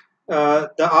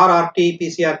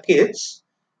RRT-PCR kits,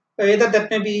 either that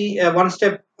may be a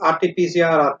one-step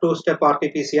RT-PCR or two-step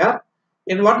RT-PCR.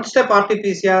 In one-step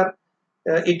RT-PCR,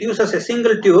 it uses a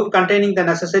single tube containing the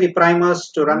necessary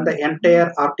primers to run the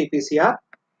entire RT-PCR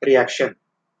reaction.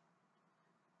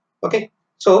 Okay,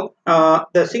 so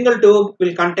the single tube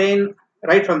will contain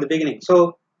right from the beginning.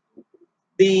 So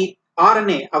the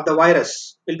RNA of the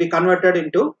virus will be converted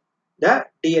into the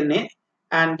DNA,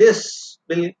 and this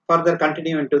will further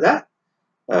continue into the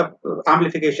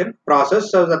amplification process.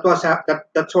 So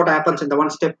that's what happens in the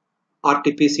one-step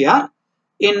RT-PCR.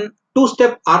 In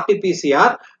two-step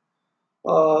RT-PCR,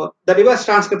 the reverse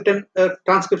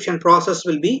transcription process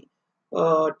will be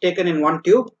taken in one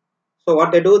tube. So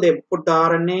what they do, they put the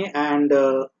RNA and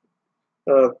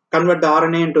convert the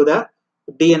RNA into the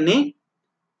DNA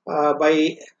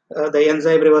by the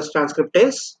enzyme reverse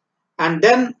transcriptase, and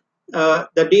then the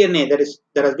DNA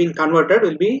that has been converted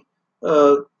will be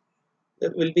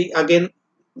again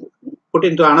put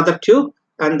into another tube,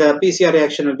 and the PCR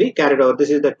reaction will be carried over.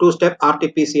 This is the two-step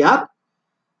RT-PCR.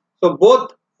 So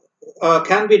both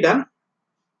can be done,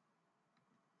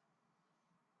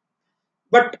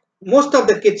 but most of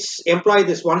the kits employ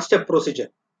this one-step procedure,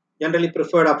 generally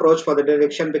preferred approach for the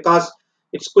detection, because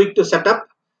it's quick to set up.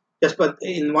 Just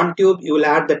in one tube you will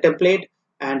add the template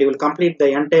and you will complete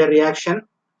the entire reaction,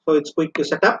 so it's quick to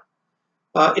set up.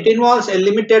 It involves a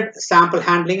limited sample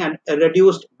handling and a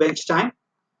reduced bench time.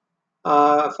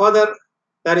 Further,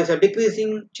 there is a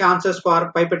decreasing chances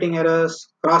for pipetting errors,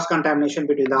 cross-contamination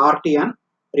between the RT and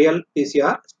real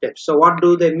PCR steps. So what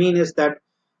do they mean is that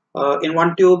in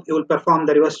one tube you will perform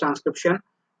the reverse transcription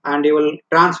and you will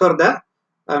transfer the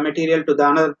material to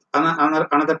the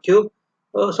another tube.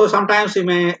 So sometimes you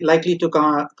may likely to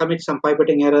commit some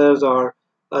pipetting errors, or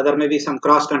there may be some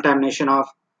cross-contamination of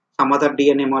some other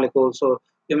DNA molecules. So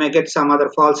you may get some other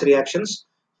false reactions.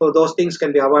 So those things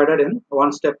can be avoided in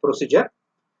one-step procedure.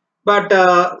 But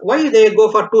why they go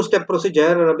for two-step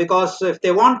procedure? Because if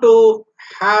they want to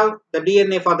have the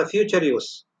DNA for the future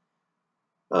use,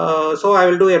 so I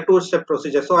will do a two-step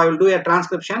procedure. So I will do a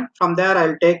transcription. From there, I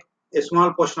will take a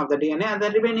small portion of the DNA, and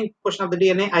the remaining portion of the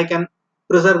DNA I can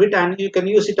preserve it, and you can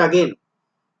use it again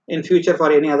in future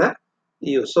for any other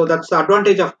use. So that's the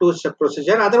advantage of two-step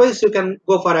procedure. Otherwise, you can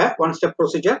go for a one-step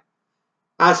procedure,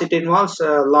 as it involves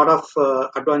a lot of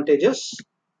advantages.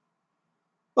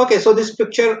 Okay, so this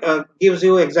picture gives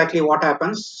you exactly what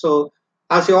happens. So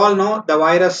as you all know, the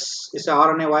virus is an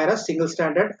RNA virus,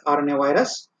 single-stranded RNA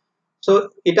virus. So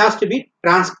it has to be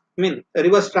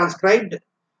reverse transcribed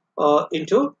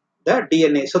into the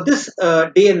DNA. So this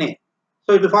DNA,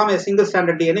 so it will form a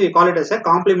single-stranded DNA. We call it as a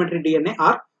complementary DNA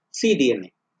or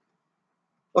cDNA.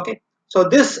 Okay, so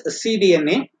this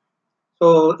cDNA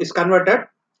is converted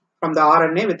from the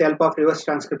RNA with the help of reverse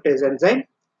transcriptase enzyme,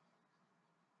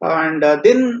 and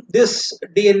then this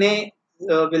DNA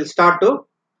will start to,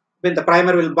 when the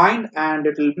primer will bind, and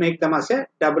it will make them as a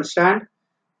double-stranded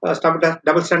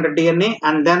DNA,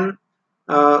 and then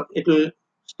it will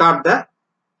start the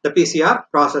PCR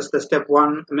process. The step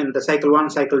 1, the cycle 1,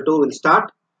 cycle 2 will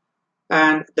start,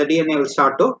 and the DNA will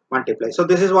start to multiply. So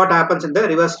this is what happens in the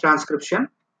reverse transcription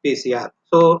PCR.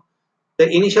 So the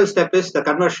initial step is the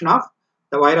conversion of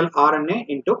the viral RNA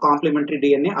into complementary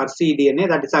DNA or cDNA.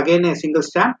 That is again a single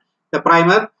strand. The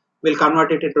primer will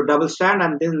convert it into double strand,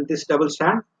 and then this double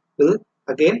strand will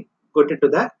again go into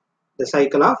the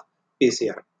cycle of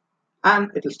PCR,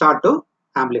 and it will start to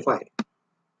amplify.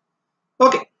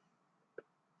 Okay,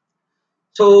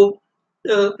 so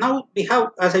now we have,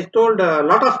 as I told, a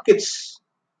lot of kits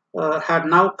had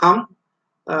now come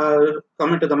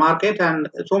into the market, and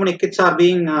so many kits are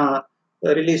being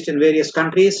released in various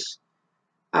countries,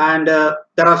 and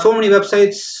there are so many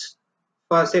websites.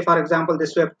 Say for example,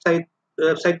 this website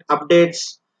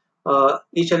updates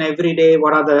each and every day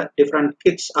what are the different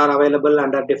kits are available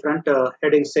under different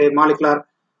headings. Say molecular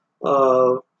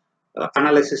uh,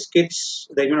 analysis kits,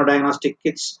 the immunodiagnostic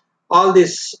kits. All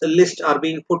these lists are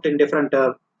being put in different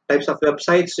types of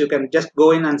websites. You can just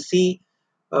go in and see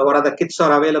what are the kits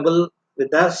are available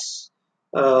with us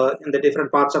in the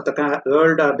different parts of the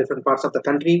world or different parts of the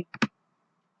country.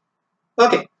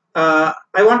 Okay, I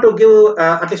want to give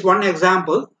at least one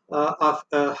example of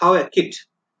how a kit,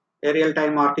 a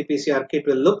real-time RT-PCR kit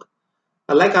will look.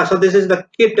 So this is the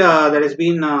kit that has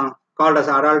been called as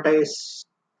adultized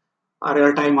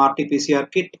real-time RT-PCR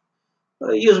kit,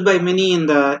 used by many in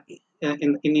the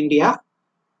in India.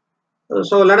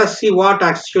 So let us see what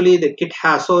actually the kit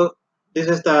has. So this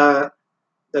is the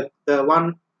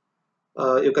one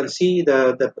you can see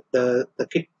the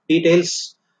kit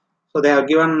details. So they are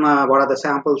given what are the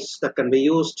samples that can be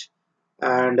used,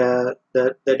 and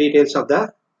the details of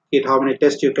the kit, how many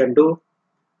tests you can do,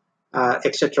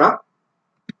 etc.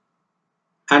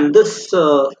 And this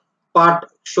part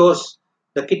shows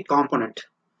the kit component.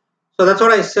 So that's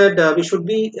what I said. We should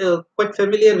be quite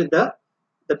familiar with the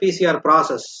PCR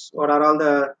process. What are all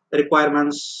the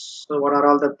requirements? What are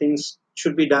all the things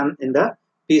should be done in the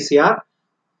PCR?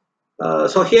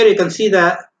 So here you can see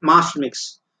the master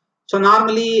mix. So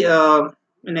normally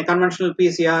in a conventional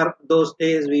PCR, those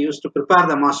days we used to prepare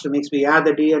the master mix. We add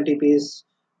the DNTPs,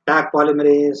 Tag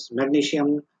polymerase,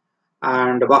 magnesium,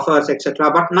 and buffers,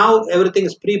 etc. But now everything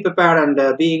is pre-prepared and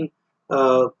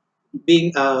uh,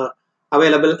 being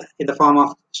available in the form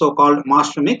of so-called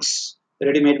master mix,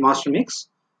 ready-made master mix.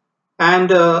 And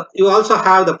you also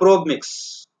have the probe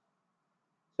mix,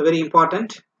 so very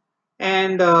important.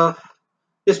 And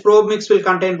this probe mix will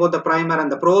contain both the primer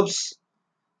and the probes,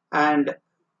 and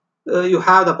you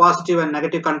have the positive and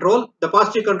negative control. The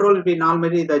positive control will be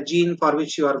normally the gene for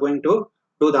which you are going to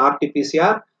do the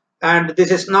RT-PCR, and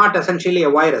this is not essentially a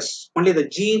virus. Only the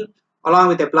gene along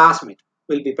with a plasmid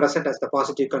will be present as the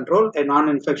positive control, a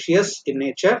non-infectious in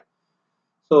nature.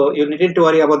 So you needn't to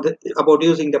worry about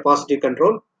using the positive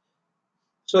control.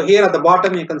 So here at the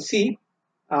bottom you can see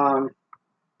um,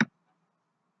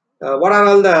 what are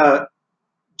all the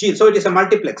genes. So it is a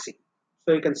multiplexing.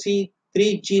 So you can see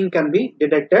 3 gene can be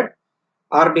detected.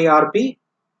 RDRP,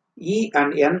 E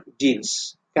and N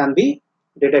genes can be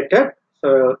detected.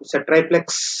 So it's a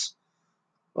triplex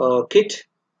kit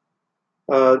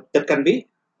that can be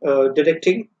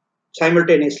detecting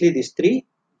simultaneously these 3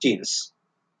 genes.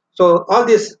 So all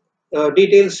these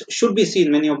details should be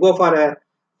seen when you go for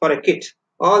a kit.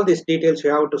 All these details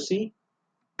you have to see.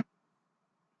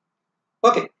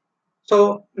 Okay,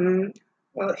 so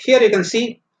here you can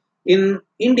see in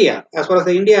India, as far as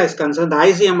the India is concerned, the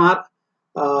ICMR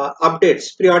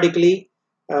updates periodically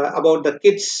about the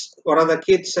kits, what are the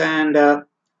kits, and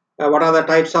what are the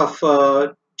types of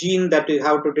gene that you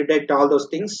have to detect, all those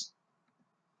things.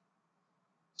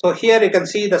 So here you can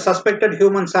see the suspected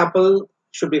human sample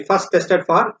should be first tested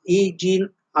for E gene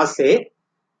assay,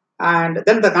 and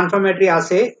then the confirmatory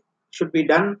assay should be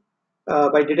done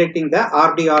by detecting the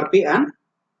RDRP and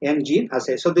N gene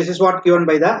assay. So this is what given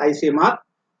by the ICMR.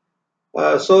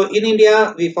 So in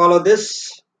India we follow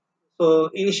this.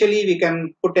 So initially we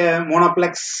can put a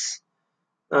monoplex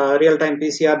real-time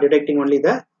PCR detecting only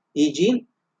the E gene.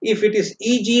 If it is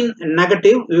E gene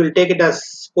negative, we will take it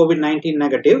as COVID-19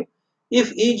 negative.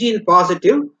 If E gene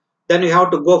positive, then we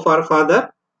have to go for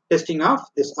further testing of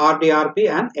this RDRP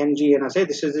and NGN assay.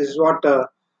 This is what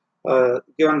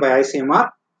given by ICMR.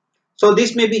 So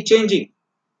this may be changing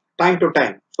time to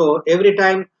time. So every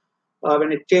time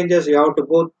when it changes, you have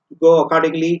to go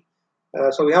accordingly.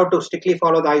 So we have to strictly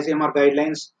follow the ICMR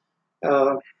guidelines.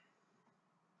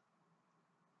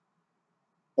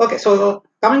 Okay, so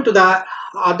coming to the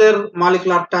other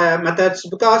molecular methods,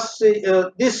 because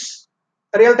this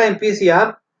real-time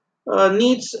PCR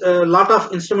needs a lot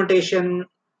of instrumentation,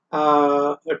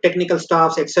 technical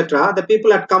staffs, etc. The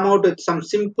people had come out with some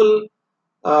simple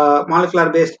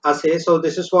molecular-based assay. So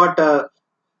this is what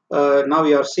now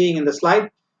you are seeing in the slide.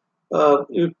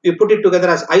 You put it together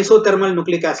as isothermal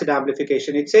nucleic acid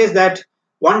amplification. It says that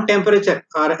one temperature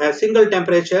or a single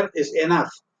temperature is enough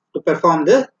to perform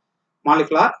the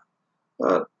molecular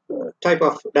uh, type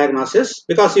of diagnosis,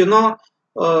 because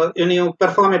when you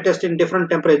perform a test in different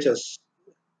temperatures,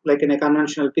 like in a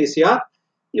conventional PCR,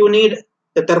 you need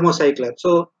the thermocycler.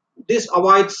 So this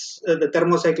avoids the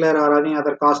thermocycler or any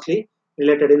other costly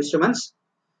related instruments.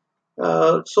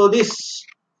 So these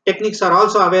techniques are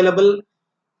also available,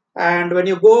 and when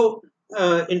you go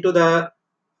into the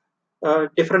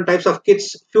different types of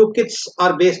kits, few kits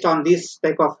are based on these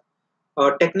type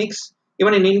of techniques.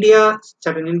 Even in India,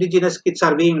 certain indigenous kits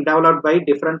are being developed by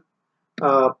different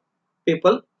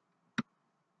people.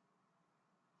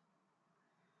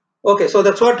 Okay, so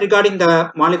that's what regarding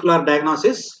the molecular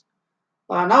diagnosis.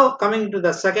 Now coming to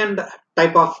the second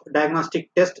type of diagnostic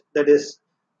test, that is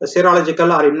the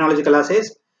serological or immunological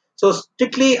assays. So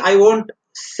strictly, I won't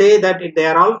say that they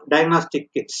are all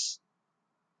diagnostic kits.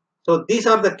 So these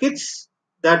are the kits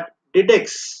that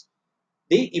detects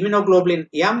the immunoglobulin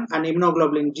M and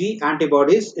immunoglobulin G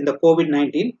antibodies in the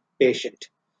COVID-19 patient.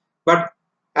 But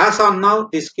as on now,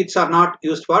 these kits are not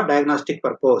used for diagnostic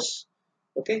purpose.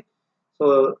 Okay,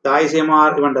 so the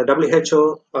ICMR, even the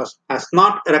WHO has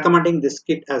not recommending this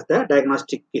kit as the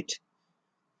diagnostic kit.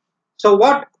 So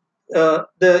what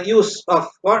the use of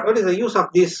what is the use of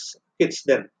these kits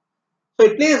then? So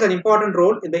it plays an important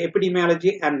role in the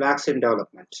epidemiology and vaccine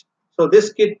development. So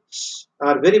these kits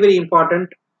are very important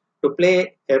to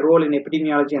play a role in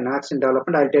epidemiology and vaccine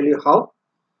development. I'll tell you how.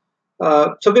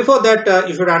 So before that,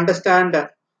 you should understand the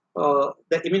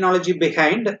immunology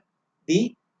behind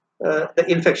the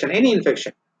infection, any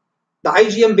infection. The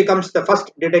IgM becomes the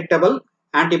first detectable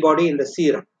antibody in the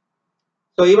serum.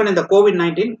 So even in the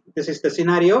COVID-19, this is the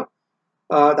scenario.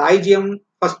 The IgM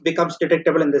first becomes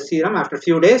detectable in the serum after a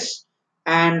few days,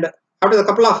 and after a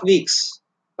couple of weeks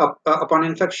upon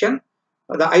infection,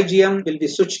 the IgM will be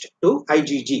switched to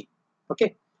IgG.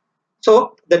 Okay,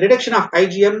 so the detection of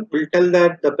IgM will tell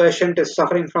that the patient is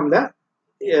suffering from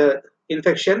the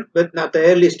infection with the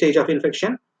early stage of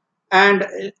infection, and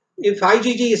if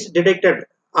IgG is detected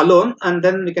alone, and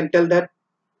then we can tell that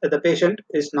the patient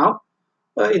is now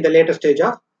in the later stage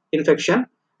of infection.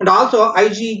 And also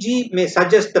IgG may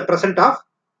suggest the presence of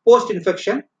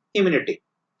post-infection immunity.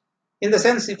 In the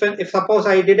sense, if suppose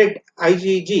I detect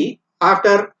IgG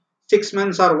after 6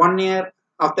 months or 1 year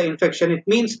of the infection, it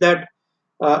means that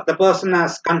the person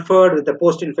has conferred with the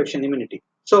post-infection immunity.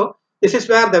 So this is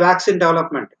where the vaccine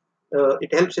development,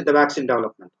 it helps with the vaccine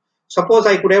development. Suppose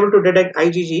I could able to detect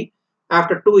IgG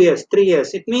after 2 years, 3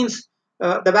 years, it means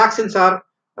the vaccines are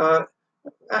the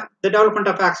development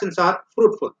of vaccines are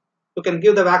fruitful. You can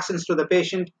give the vaccines to the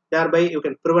patient, thereby you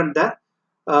can prevent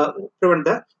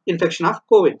the infection of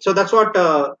COVID. So that's what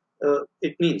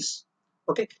it means.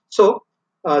 Okay, so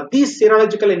these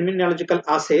serological and immunological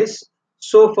assays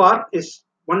so far is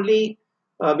only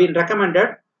been recommended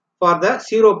for the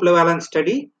seroprevalence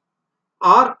study,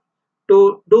 or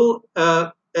to do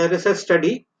a research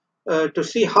study to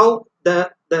see how the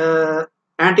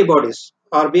antibodies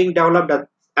are being developed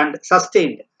and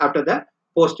sustained after the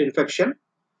post-infection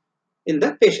in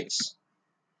the patients.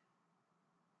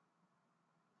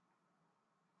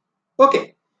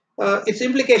 Okay, its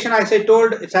implication, as I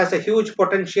told, it has a huge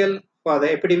potential for the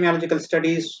epidemiological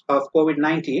studies of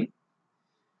COVID-19,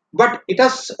 but it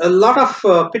has a lot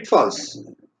of pitfalls.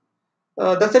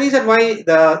 That's the reason why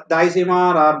the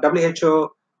ICMR or WHO,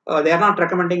 they are not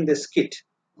recommending this kit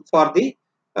for the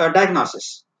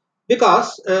diagnosis,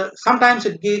 because sometimes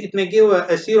it may give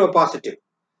a zero positive,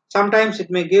 sometimes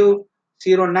it may give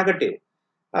zero negative,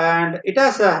 and it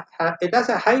has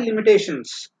a high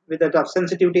limitations with that of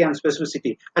sensitivity and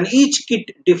specificity, and each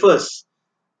kit differs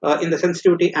in the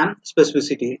sensitivity and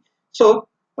specificity. So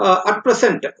at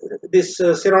present, this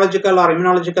serological or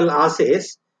immunological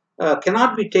assays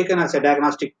cannot be taken as a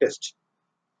diagnostic test.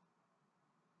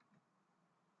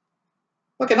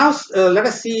 Okay, now let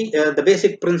us see the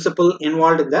basic principle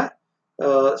involved in the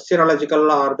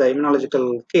serological or the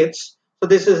immunological kits. So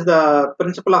this is the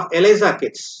principle of ELISA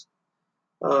kits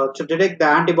to detect the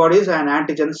antibodies and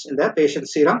antigens in the patient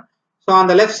serum. So on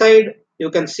the left side, you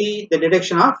can see the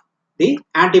detection of the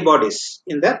antibodies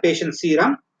in the patient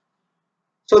serum.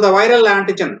 So the viral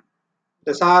antigen,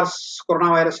 the SARS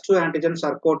coronavirus 2 antigens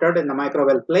are coated in the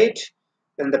microbial plate.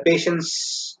 Then the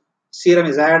patient's serum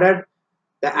is added.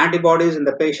 The antibodies in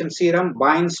the patient serum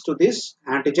binds to this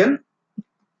antigen,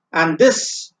 and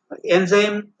this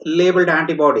enzyme labeled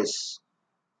antibodies,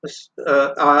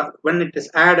 when it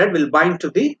is added, will bind to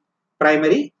the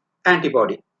primary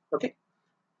antibody. Okay.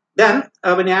 Then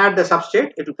when you add the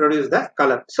substrate, it will produce the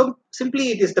color. So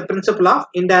simply it is the principle of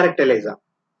indirect ELISA,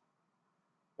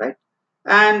 right?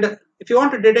 And if you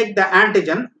want to detect the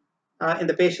antigen in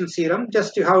the patient serum,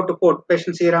 just you have to put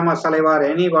patient serum or saliva or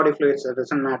any body fluids, it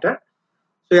doesn't matter.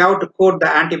 So you have to coat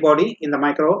the antibody in the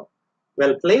microwell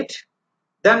plate.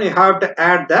 Then you have to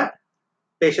add the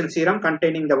patient serum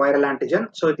containing the viral antigen.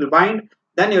 So it will bind.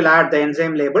 Then you will add the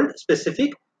enzyme labeled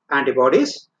specific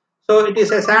antibodies. So it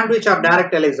is a sandwich or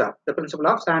direct ELISA. The principle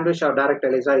of sandwich or direct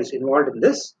ELISA is involved in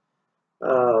this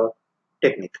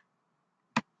technique.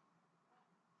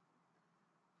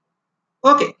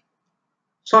 Okay.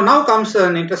 So now comes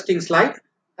an interesting slide.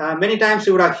 Many times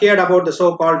you would have heard about the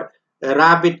so-called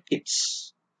rabbit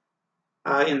kits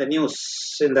in the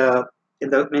news, in the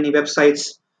many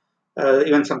websites,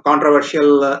 even some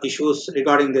controversial issues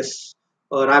regarding this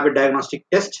rabbit diagnostic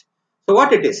test. So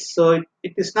what it is? So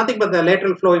it is nothing but the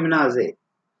lateral flow immunoassay.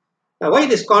 Why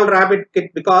it is called rabbit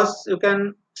kit? Because you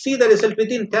can see the result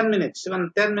within 10 minutes,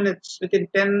 even 10 minutes, within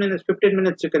 10 minutes, 15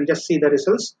 minutes, you can just see the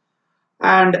results.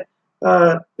 And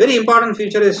very important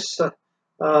feature is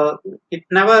it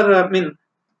never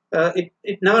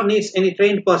it never needs any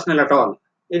trained personnel at all.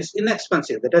 It's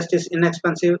inexpensive. The test is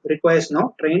inexpensive, requires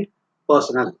no trained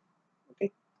personnel.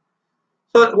 Okay.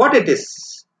 So what it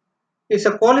is? It's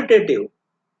a qualitative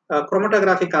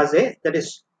chromatographic assay that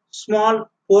is small,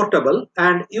 portable,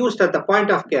 and used at the point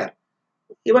of care,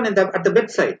 even at the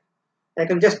bedside. I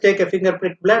can just take a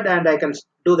fingerprint blood and I can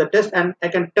do the test, and I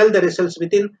can tell the results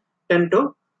within 10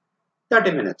 to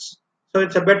 30 minutes. So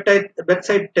it's a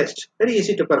bedside test, very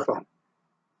easy to perform.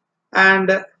 And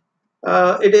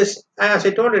it is, as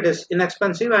I told, it is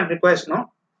inexpensive and requires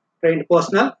no trained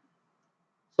personnel.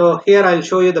 So here I'll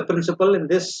show you the principle in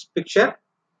this picture.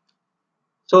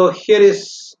 So here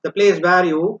is the place where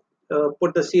you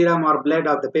put the serum or blood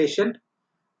of the patient.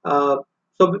 So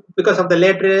because of the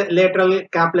lateral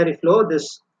capillary flow,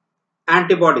 this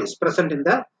antibodies present in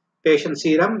the patient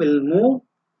serum will move.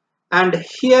 And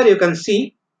here you can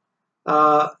see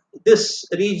this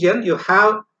region, you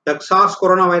have the SARS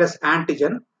coronavirus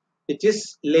antigen, which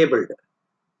is labeled.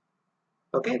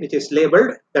 Okay, which is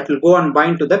labeled, that will go and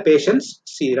bind to the patient's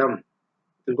serum.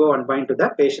 It will go and bind to the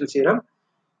patient's serum.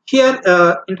 Here,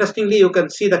 interestingly, you can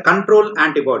see the control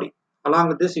antibody. Along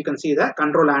with this, you can see the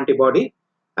control antibody,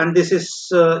 and this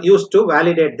is used to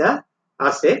validate the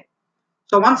assay.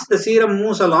 So once the serum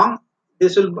moves along,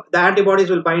 the antibodies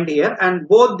will bind here, and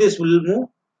both this will move.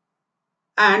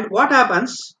 And what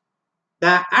happens?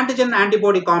 The antigen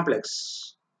antibody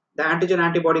complex,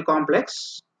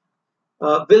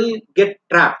 will get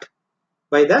trapped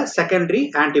by the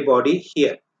secondary antibody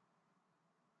here.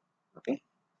 Okay,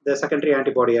 the secondary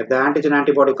antibody here, the antigen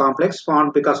antibody complex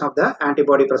formed because of the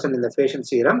antibody present in the patient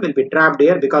serum, will be trapped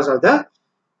here because of the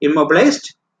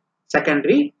immobilized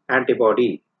secondary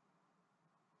antibody.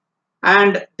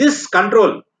 And this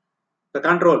control, the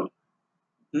control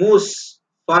moves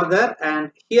further,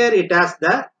 and here it has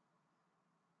the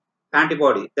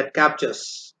antibody that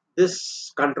captures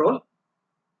this control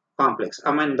complex,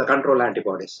 the control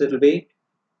antibodies. It will be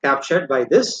captured by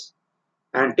this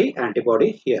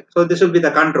antibody here. So this will be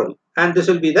the control, and this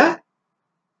will be the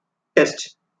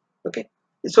test. Okay.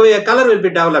 So a color will be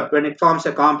developed when it forms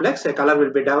a complex. A color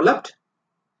will be developed.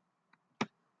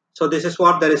 So this is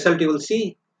what the result you will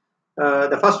see.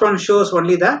 The first one shows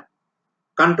only the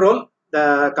control.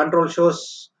 The control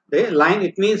shows the line.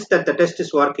 It means that the test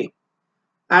is working.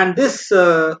 And this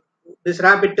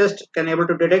rapid test can able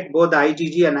to detect both the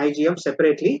IgG and IgM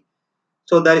separately.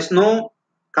 So there is no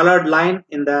colored line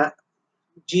in the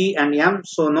G and M.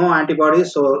 So no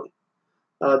antibodies. So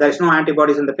there is no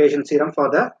antibodies in the patient serum for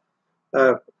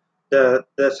the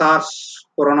SARS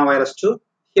coronavirus 2.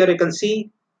 Here you can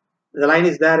see the line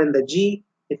is there in the G.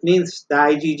 It means the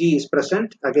IgG is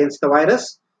present against the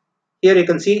virus. Here you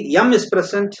can see M is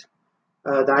present.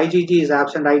 The IgG is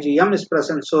absent. IgM is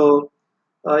present. So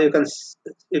you can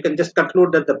just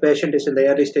conclude that the patient is in the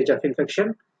early stage of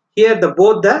infection. Here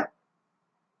both the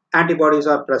antibodies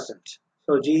are present.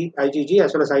 So IgG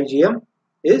as well as IgM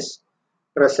is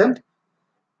present.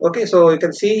 Okay, so you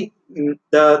can see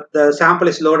the sample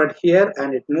is loaded here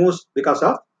and it moves because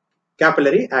of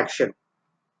capillary action.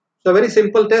 So very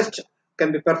simple test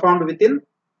can be performed within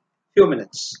few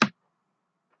minutes.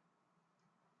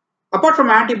 Apart from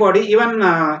antibody, even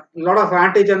a lot of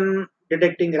rapid antigen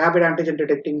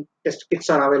detecting test kits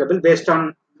are available based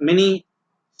on many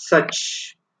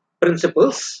such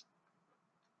principles.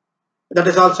 That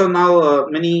is also now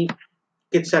many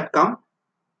kits have come.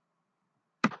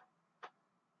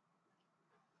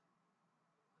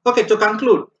 Okay, to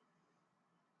conclude,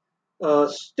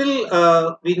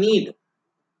 still we need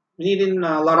in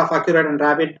a lot of accurate and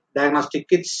rapid diagnostic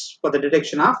kits for the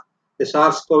detection of the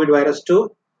SARS-CoV-2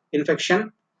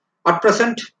 infection. At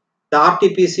present, the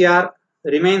RT-PCR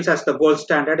remains as the gold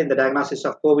standard in the diagnosis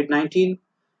of COVID-19,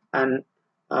 and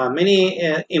Many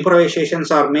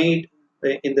improvisations are made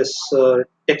in this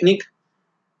technique,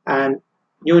 and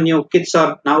new kits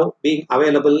are now being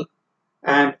available,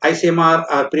 and ICMR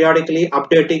are periodically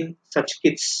updating such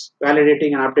kits,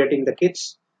 validating and updating the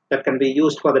kits that can be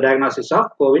used for the diagnosis of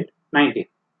COVID-19.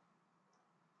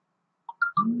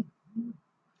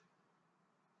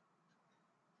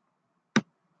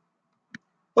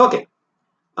 Okay.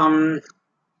 Um,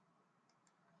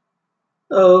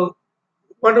 uh,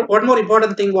 one more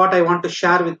important thing what I want to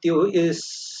share with you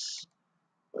is,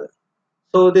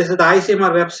 so this is the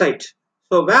ICMR website.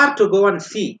 So where to go and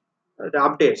see the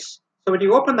updates. So when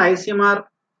you open the ICMR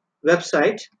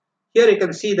website, here you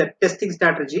can see the testing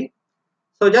strategy.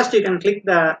 So just you can click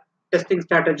the testing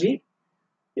strategy.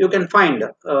 You can find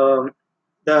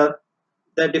the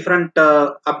different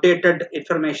updated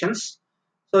informations.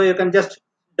 So you can just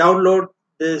download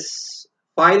these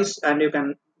files and you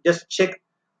can just check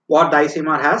what the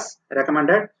ICMR has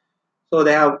recommended. So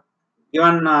they have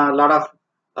given a lot of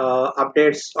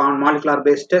updates on molecular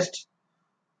based tests,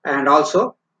 and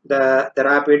also the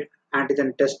rapid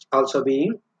antigen test also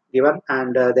being given,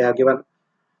 and they are given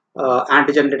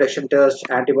antigen detection test,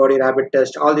 antibody rapid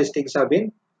test. All these things have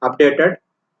been updated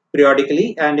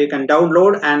periodically, and you can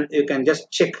download and you can just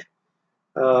check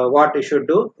what you should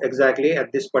do exactly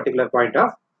at this particular point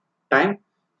of time.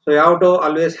 So you have to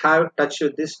always have touch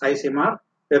with this ICMR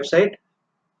website.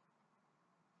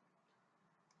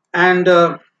 And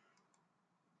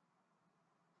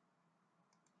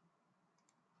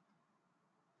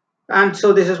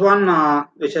so this is one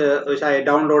which I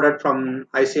downloaded from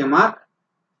ICMR.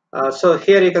 So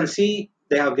here you can see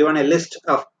they have given a list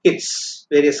of kits,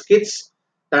 various kits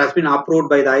that has been approved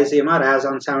by the ICMR as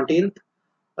on 17th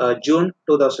June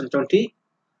 2020.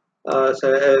 So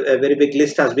a very big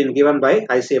list has been given by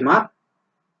ICMR.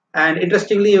 And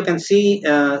interestingly, you can see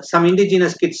some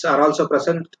indigenous kits are also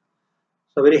present.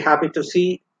 So very happy to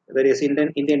see various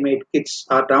Indian made kits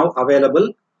are now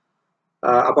available,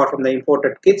 apart from the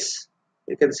imported kits.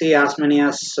 You can see as many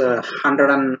as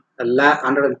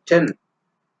 110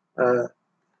 uh,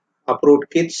 approved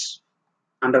kits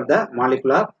under the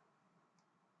molecular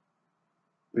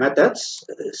methods.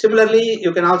 Similarly,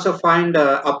 you can also find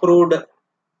approved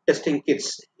testing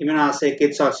kits, immunoassay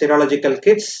kits or serological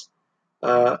kits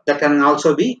that can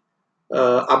also be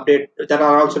that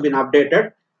are also been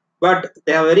updated, but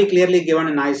they are very clearly given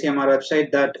in ICMR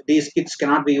website that these kits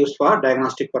cannot be used for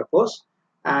diagnostic purpose,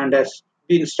 and has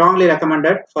been strongly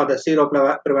recommended for the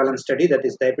seroprevalence study, that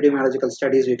is the epidemiological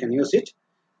studies you can use it,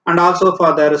 and also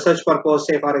for the research purpose.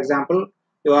 Say for example,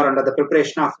 you are under the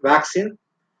preparation of vaccine,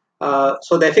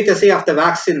 so the efficacy of the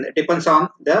vaccine depends on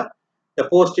the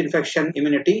post-infection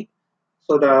immunity.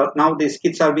 So now these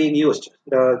kits are being used.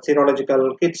 The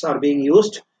serological kits are being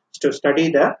used to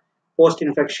study the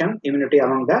post-infection immunity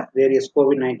among the various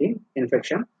COVID-19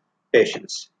 infection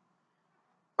patients.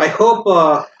 I hope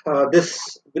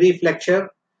this brief lecture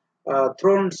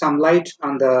thrown some light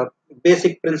on the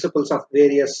basic principles of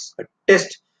various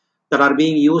tests that are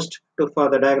being used for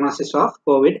the diagnosis of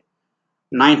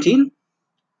COVID-19.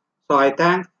 So I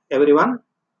thank everyone.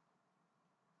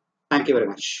 Thank you very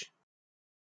much.